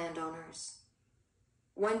all-American landowners.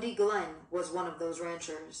 Wendy Glenn was one of those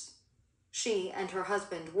ranchers. She and her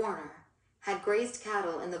husband, Warner, had grazed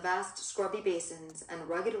cattle in the vast scrubby basins and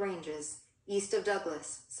rugged ranges east of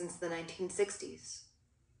Douglas since the 1960s.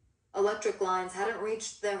 Electric lines hadn't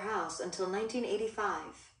reached their house until 1985.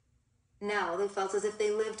 Now they felt as if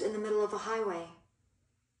they lived in the middle of a highway.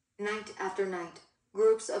 Night after night,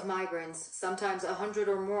 groups of migrants, sometimes 100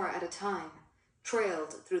 or more at a time,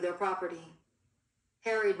 trailed through their property.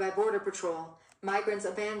 Harried by Border Patrol, migrants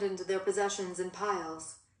abandoned their possessions in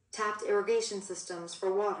piles, tapped irrigation systems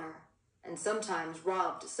for water, and sometimes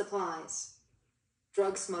robbed supplies.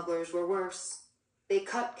 Drug smugglers were worse. They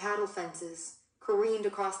cut cattle fences, careened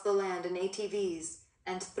across the land in ATVs,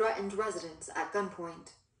 and threatened residents at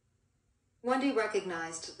gunpoint. Wendy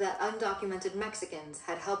recognized that undocumented Mexicans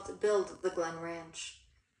had helped build the Glen Ranch.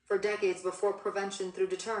 For decades before prevention through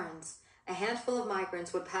deterrence, a handful of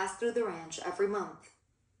migrants would pass through the ranch every month.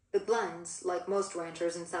 The Glens, like most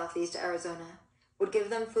ranchers in southeast Arizona, would give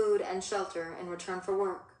them food and shelter in return for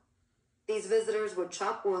work. These visitors would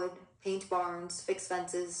chop wood, paint barns, fix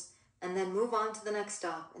fences, and then move on to the next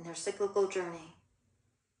stop in their cyclical journey.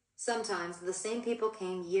 Sometimes the same people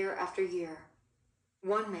came year after year.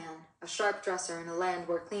 One man, a sharp dresser in a land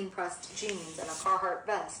where clean-pressed jeans and a Carhartt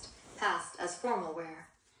vest passed as formal wear,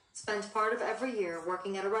 spent part of every year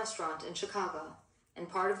working at a restaurant in Chicago and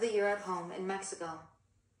part of the year at home in Mexico.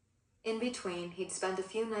 In between, he'd spend a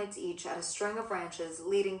few nights each at a string of ranches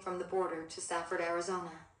leading from the border to Safford,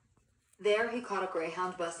 Arizona. There he caught a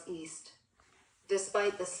Greyhound bus east.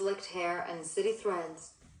 Despite the slicked hair and city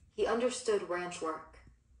threads, he understood ranch work,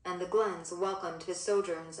 and the Glens welcomed his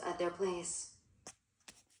sojourns at their place.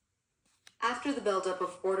 After the buildup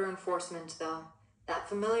of border enforcement, though, that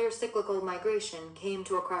familiar cyclical migration came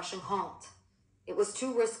to a crashing halt. It was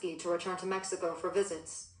too risky to return to Mexico for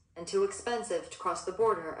visits, and too expensive to cross the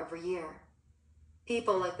border every year.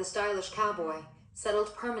 People like the stylish cowboy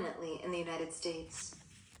settled permanently in the United States.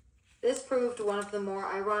 This proved one of the more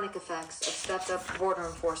ironic effects of stepped-up border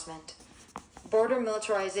enforcement. Border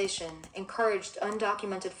militarization encouraged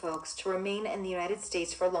undocumented folks to remain in the United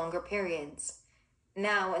States for longer periods.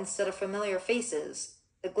 Now, instead of familiar faces,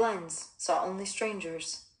 the Glens saw only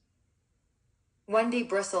strangers. Wendy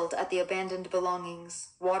bristled at the abandoned belongings,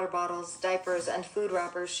 water bottles, diapers, and food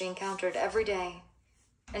wrappers she encountered every day,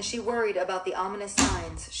 and she worried about the ominous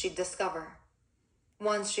signs she'd discover.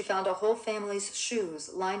 Once she found a whole family's shoes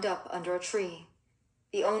lined up under a tree.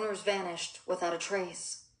 The owners vanished without a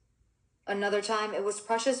trace. Another time it was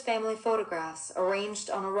precious family photographs arranged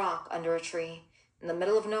on a rock under a tree in the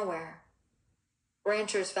middle of nowhere.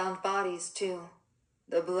 Ranchers found bodies, too.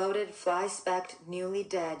 The bloated, fly-specked, newly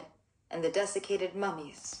dead, and the desiccated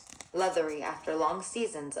mummies, leathery after long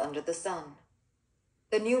seasons under the sun.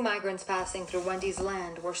 The new migrants passing through Wendy's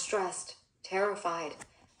land were stressed, terrified,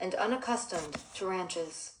 and unaccustomed to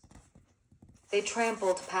ranches. They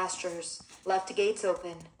trampled pastures, left gates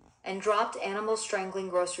open, and dropped animal-strangling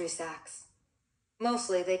grocery sacks.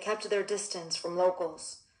 Mostly they kept their distance from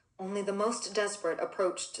locals. Only the most desperate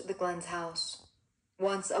approached the Glen's house.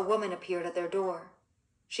 Once a woman appeared at their door.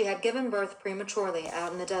 She had given birth prematurely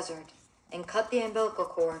out in the desert and cut the umbilical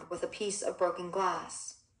cord with a piece of broken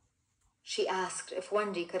glass. She asked if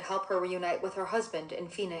Wendy could help her reunite with her husband in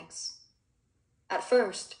Phoenix. At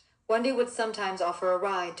first, Wendy would sometimes offer a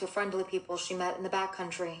ride to friendly people she met in the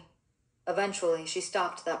backcountry. Eventually, she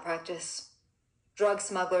stopped that practice. Drug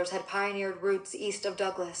smugglers had pioneered routes east of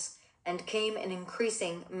Douglas and came in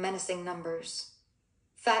increasing, menacing numbers.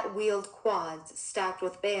 Fat-wheeled quads stacked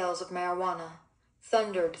with bales of marijuana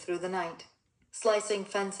thundered through the night, slicing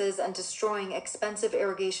fences and destroying expensive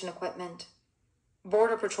irrigation equipment.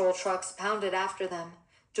 Border Patrol trucks pounded after them,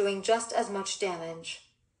 doing just as much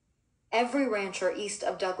damage. Every rancher east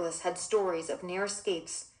of Douglas had stories of near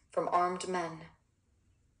escapes from armed men.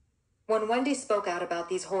 When Wendy spoke out about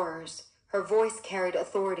these horrors, her voice carried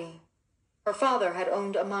authority. Her father had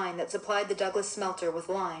owned a mine that supplied the Douglas smelter with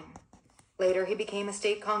lime. Later, he became a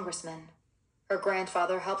state congressman. Her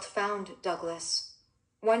grandfather helped found Douglas.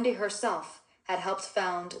 Wendy herself had helped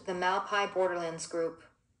found the Malpai Borderlands Group,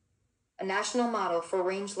 a national model for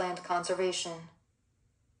rangeland conservation.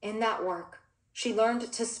 In that work, she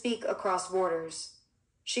learned to speak across borders.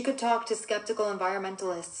 She could talk to skeptical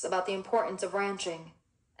environmentalists about the importance of ranching,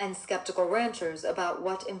 and skeptical ranchers about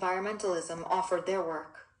what environmentalism offered their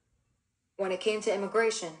work. When it came to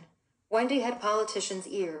immigration, Wendy had politicians'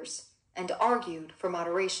 ears and argued for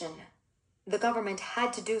moderation. The government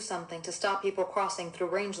had to do something to stop people crossing through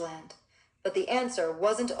rangeland, but the answer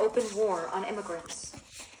wasn't open war on immigrants.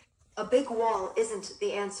 A big wall isn't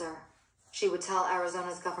the answer, she would tell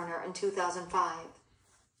Arizona's governor in 2005.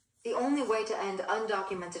 The only way to end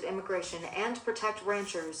undocumented immigration and protect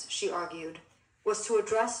ranchers, she argued, was to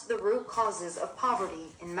address the root causes of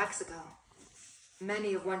poverty in Mexico.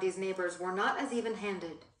 Many of Wendy's neighbors were not as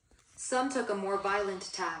even-handed. Some took a more violent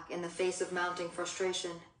tack in the face of mounting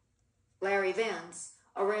frustration. Larry Vance,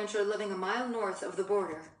 a rancher living a mile north of the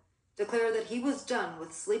border, declared that he was done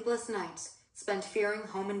with sleepless nights spent fearing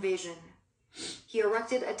home invasion. He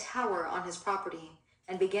erected a tower on his property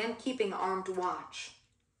and began keeping armed watch.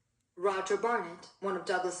 Roger Barnett, one of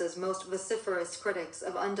Douglas's most vociferous critics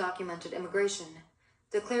of undocumented immigration,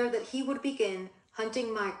 declared that he would begin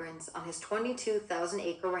hunting migrants on his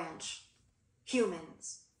 22,000-acre ranch.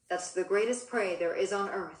 Humans, that's the greatest prey there is on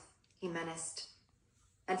earth, he menaced.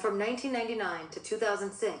 And from 1999 to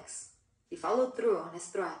 2006, he followed through on his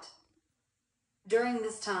threat. During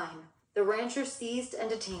this time, the rancher seized and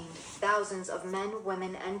detained thousands of men,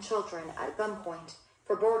 women, and children at gunpoint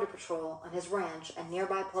for border patrol on his ranch and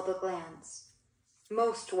nearby public lands.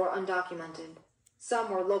 Most were undocumented.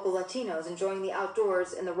 Some were local Latinos enjoying the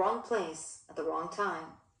outdoors in the wrong place at the wrong time.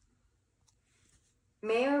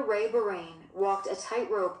 Mayor Ray Borain walked a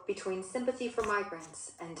tightrope between sympathy for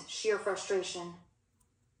migrants and sheer frustration.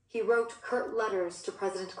 He wrote curt letters to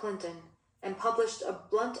President Clinton and published a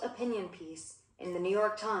blunt opinion piece in the New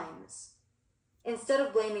York Times. Instead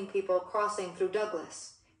of blaming people crossing through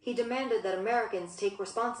Douglas, he demanded that Americans take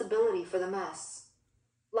responsibility for the mess.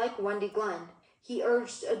 Like Wendy Glenn, he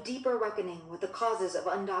urged a deeper reckoning with the causes of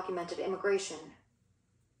undocumented immigration.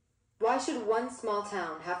 Why should one small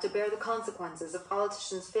town have to bear the consequences of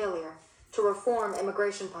politicians' failure to reform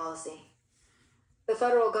immigration policy? The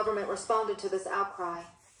federal government responded to this outcry,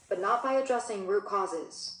 but not by addressing root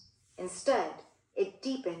causes. Instead, it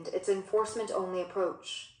deepened its enforcement-only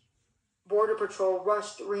approach. Border Patrol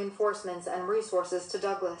rushed reinforcements and resources to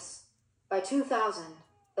Douglas. By 2000,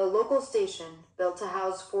 the local station, built to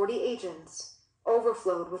house 40 agents,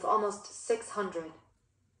 overflowed with almost 600.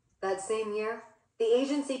 That same year, the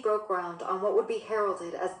agency broke ground on what would be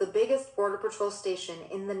heralded as the biggest Border Patrol station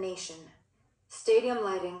in the nation. Stadium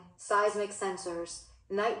lighting, seismic sensors,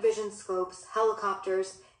 night vision scopes,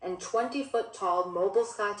 helicopters, and 20-foot-tall mobile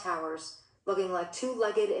sky towers, looking like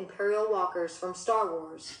two-legged Imperial walkers from Star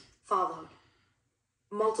Wars, followed.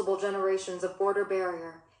 Multiple generations of border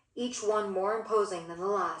barrier, each one more imposing than the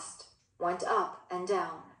last, went up and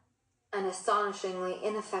down. An astonishingly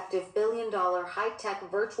ineffective billion-dollar high-tech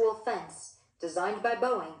virtual fence designed by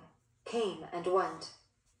Boeing came and went.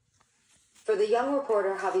 For the young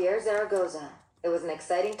reporter Javier Zaragoza, it was an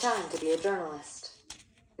exciting time to be a journalist.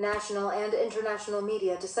 National and international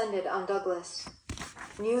media descended on Douglas.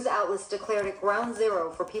 News outlets declared it ground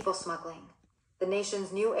zero for people smuggling, the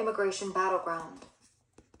nation's new immigration battleground.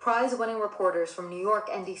 Prize-winning reporters from New York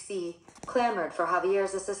and D.C. clamored for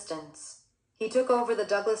Javier's assistance. He took over the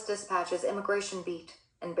Douglas Dispatch's immigration beat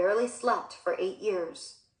and barely slept for 8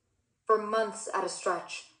 years. For months at a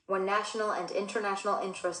stretch, when national and international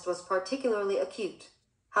interest was particularly acute,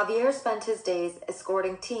 Javier spent his days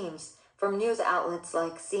escorting teams from news outlets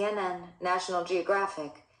like CNN, National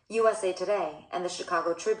Geographic, USA Today, and the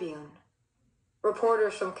Chicago Tribune.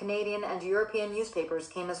 Reporters from Canadian and European newspapers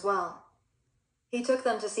came as well. He took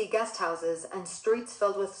them to see guest houses and streets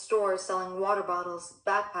filled with stores selling water bottles,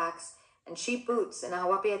 backpacks, and cheap boots in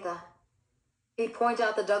Agua Prieta. He'd point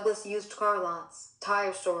out the Douglas used car lots,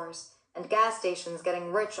 tire stores, and gas stations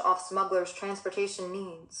getting rich off smugglers' transportation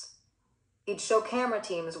needs. He'd show camera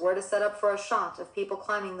teams where to set up for a shot of people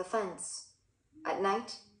climbing the fence. At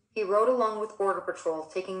night, he rode along with Border Patrol,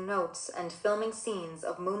 taking notes and filming scenes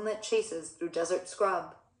of moonlit chases through desert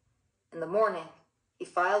scrub. In the morning, he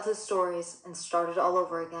filed his stories and started all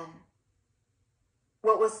over again.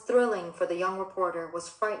 What was thrilling for the young reporter was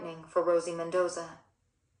frightening for Rosie Mendoza.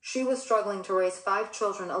 She was struggling to raise 5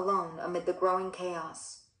 children alone amid the growing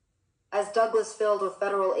chaos. As Douglas filled with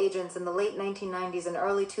federal agents in the late 1990s and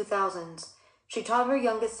early 2000s, she taught her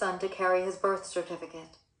youngest son to carry his birth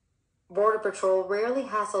certificate. Border Patrol rarely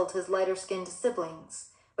hassled his lighter-skinned siblings,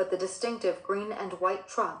 but the distinctive green and white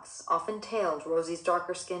trucks often tailed Rosie's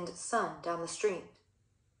darker-skinned son down the street.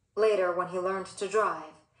 Later, when he learned to drive,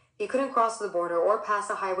 he couldn't cross the border or pass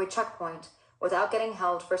a highway checkpoint without getting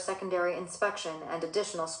held for secondary inspection and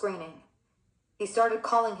additional screening. He started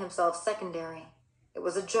calling himself Secondary. It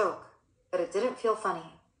was a joke, but it didn't feel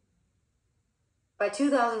funny. By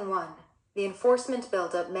 2001, the enforcement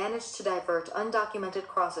buildup managed to divert undocumented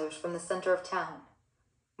crossers from the center of town.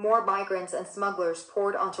 More migrants and smugglers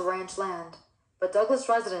poured onto ranch land, but Douglas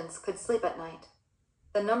residents could sleep at night.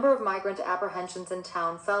 The number of migrant apprehensions in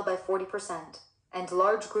town fell by 40%, and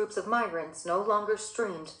large groups of migrants no longer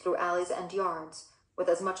streamed through alleys and yards with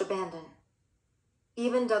as much abandon.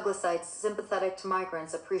 Even Douglasites sympathetic to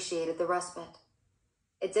migrants appreciated the respite.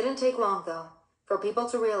 It didn't take long, though, for people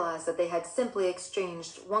to realize that they had simply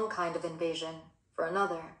exchanged one kind of invasion for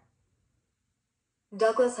another.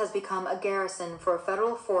 Douglas has become a garrison for a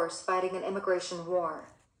federal force fighting an immigration war.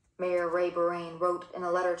 Mayor Ray Borain wrote in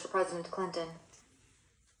a letter to President Clinton.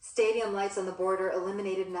 Stadium lights on the border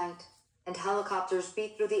eliminated night, and helicopters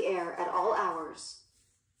beat through the air at all hours.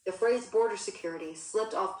 The phrase border security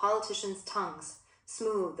slipped off politicians' tongues,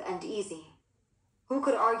 smooth and easy. Who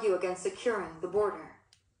could argue against securing the border?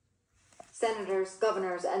 Senators,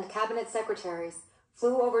 governors, and cabinet secretaries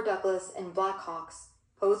flew over Douglas in Blackhawks,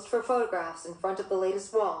 posed for photographs in front of the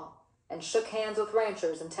latest wall, and shook hands with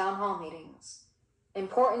ranchers in town hall meetings.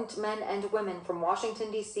 Important men and women from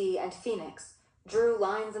Washington, D.C. and Phoenix drew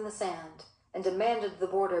lines in the sand and demanded the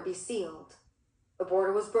border be sealed. The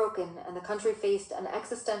border was broken and the country faced an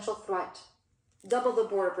existential threat. Double the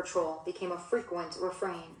border patrol became a frequent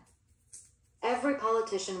refrain. Every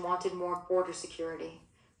politician wanted more border security,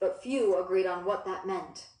 but few agreed on what that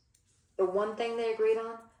meant. The one thing they agreed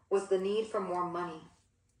on was the need for more money.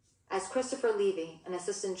 As Christopher Levy, an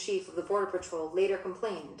assistant chief of the Border Patrol, later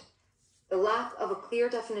complained, the lack of a clear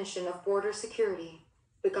definition of border security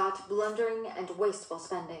begot blundering and wasteful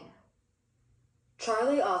spending.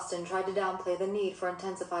 Charlie Austin tried to downplay the need for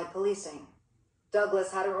intensified policing.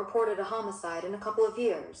 Douglas hadn't reported a homicide in a couple of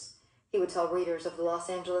years, he would tell readers of the Los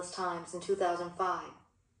Angeles Times in 2005.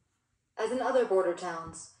 As in other border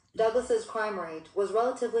towns, Douglas's crime rate was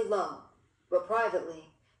relatively low, but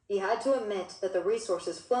privately, he had to admit that the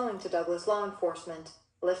resources flowing to Douglas law enforcement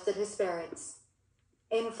lifted his spirits.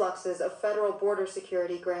 Influxes of federal border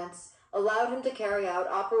security grants allowed him to carry out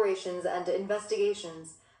operations and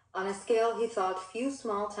investigations on a scale he thought few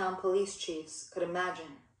small-town police chiefs could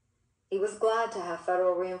imagine. He was glad to have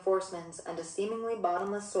federal reinforcements and a seemingly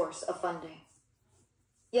bottomless source of funding.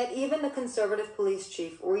 Yet even the conservative police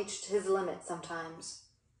chief reached his limit sometimes.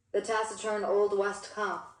 The taciturn Old West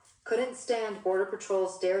cop couldn't stand Border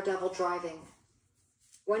Patrol's daredevil driving.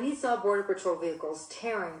 When he saw Border Patrol vehicles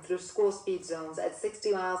tearing through school speed zones at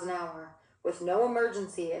 60 miles an hour with no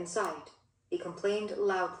emergency in sight, he complained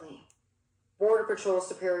loudly. Border Patrol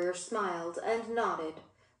superiors smiled and nodded,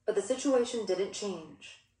 but the situation didn't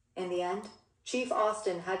change. In the end, Chief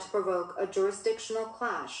Austin had to provoke a jurisdictional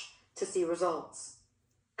clash to see results.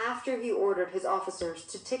 After he ordered his officers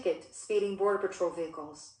to ticket speeding Border Patrol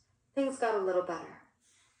vehicles, things got a little better.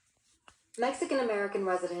 Mexican-American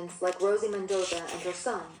residents like Rosie Mendoza and her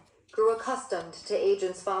son grew accustomed to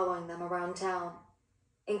agents following them around town.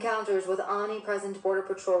 Encounters with omnipresent Border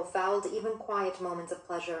Patrol fouled even quiet moments of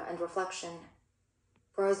pleasure and reflection.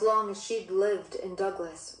 For as long as she'd lived in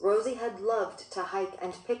Douglas, Rosie had loved to hike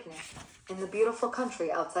and picnic in the beautiful country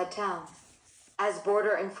outside town. As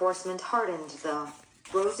border enforcement hardened, though,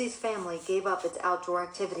 Rosie's family gave up its outdoor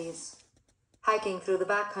activities. Hiking through the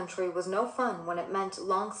backcountry was no fun when it meant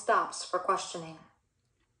long stops for questioning.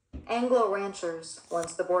 Anglo ranchers,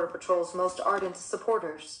 once the Border Patrol's most ardent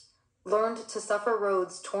supporters, learned to suffer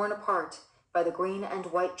roads torn apart by the green and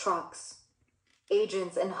white trucks.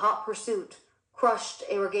 Agents in hot pursuit crushed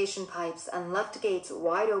irrigation pipes and left gates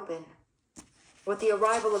wide open. With the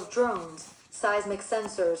arrival of drones, seismic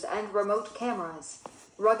sensors, and remote cameras,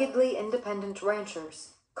 ruggedly independent ranchers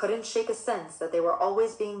couldn't shake a sense that they were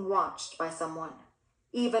always being watched by someone,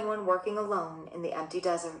 even when working alone in the empty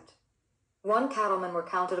desert. One cattleman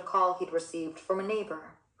recounted a call he'd received from a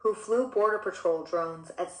neighbor who flew Border Patrol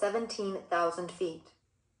drones at 17,000 feet.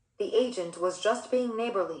 The agent was just being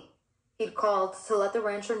neighborly. He'd called to let the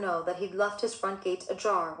rancher know that he'd left his front gate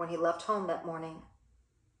ajar when he left home that morning.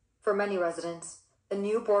 For many residents, the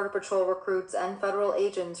new Border Patrol recruits and federal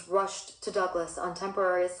agents rushed to Douglas on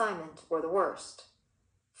temporary assignment were the worst.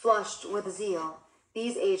 Flushed with zeal,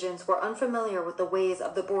 these agents were unfamiliar with the ways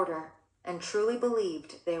of the border and truly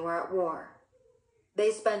believed they were at war. They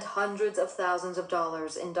spent hundreds of thousands of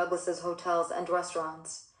dollars in Douglas's hotels and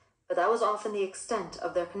restaurants, but that was often the extent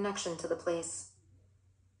of their connection to the place.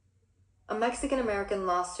 A Mexican-American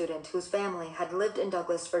law student whose family had lived in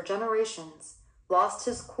Douglas for generations lost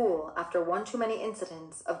his cool after one too many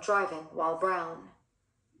incidents of driving while brown.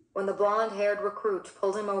 When the blonde-haired recruit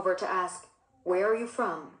pulled him over to ask, "Where are you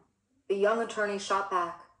from?" the young attorney shot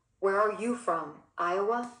back, "Where are you from,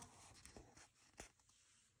 Iowa?"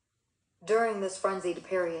 During this frenzied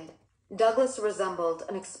period, Douglas resembled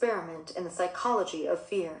an experiment in the psychology of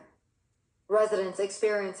fear. Residents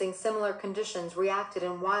experiencing similar conditions reacted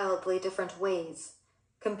in wildly different ways.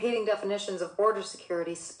 Competing definitions of border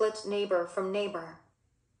security split neighbor from neighbor.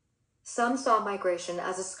 Some saw migration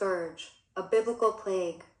as a scourge, a biblical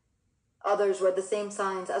plague. Others read the same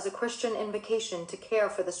signs as a Christian invocation to care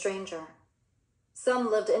for the stranger.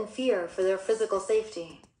 Some lived in fear for their physical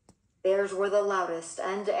safety. Theirs were the loudest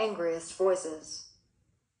and angriest voices.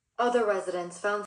 Other residents found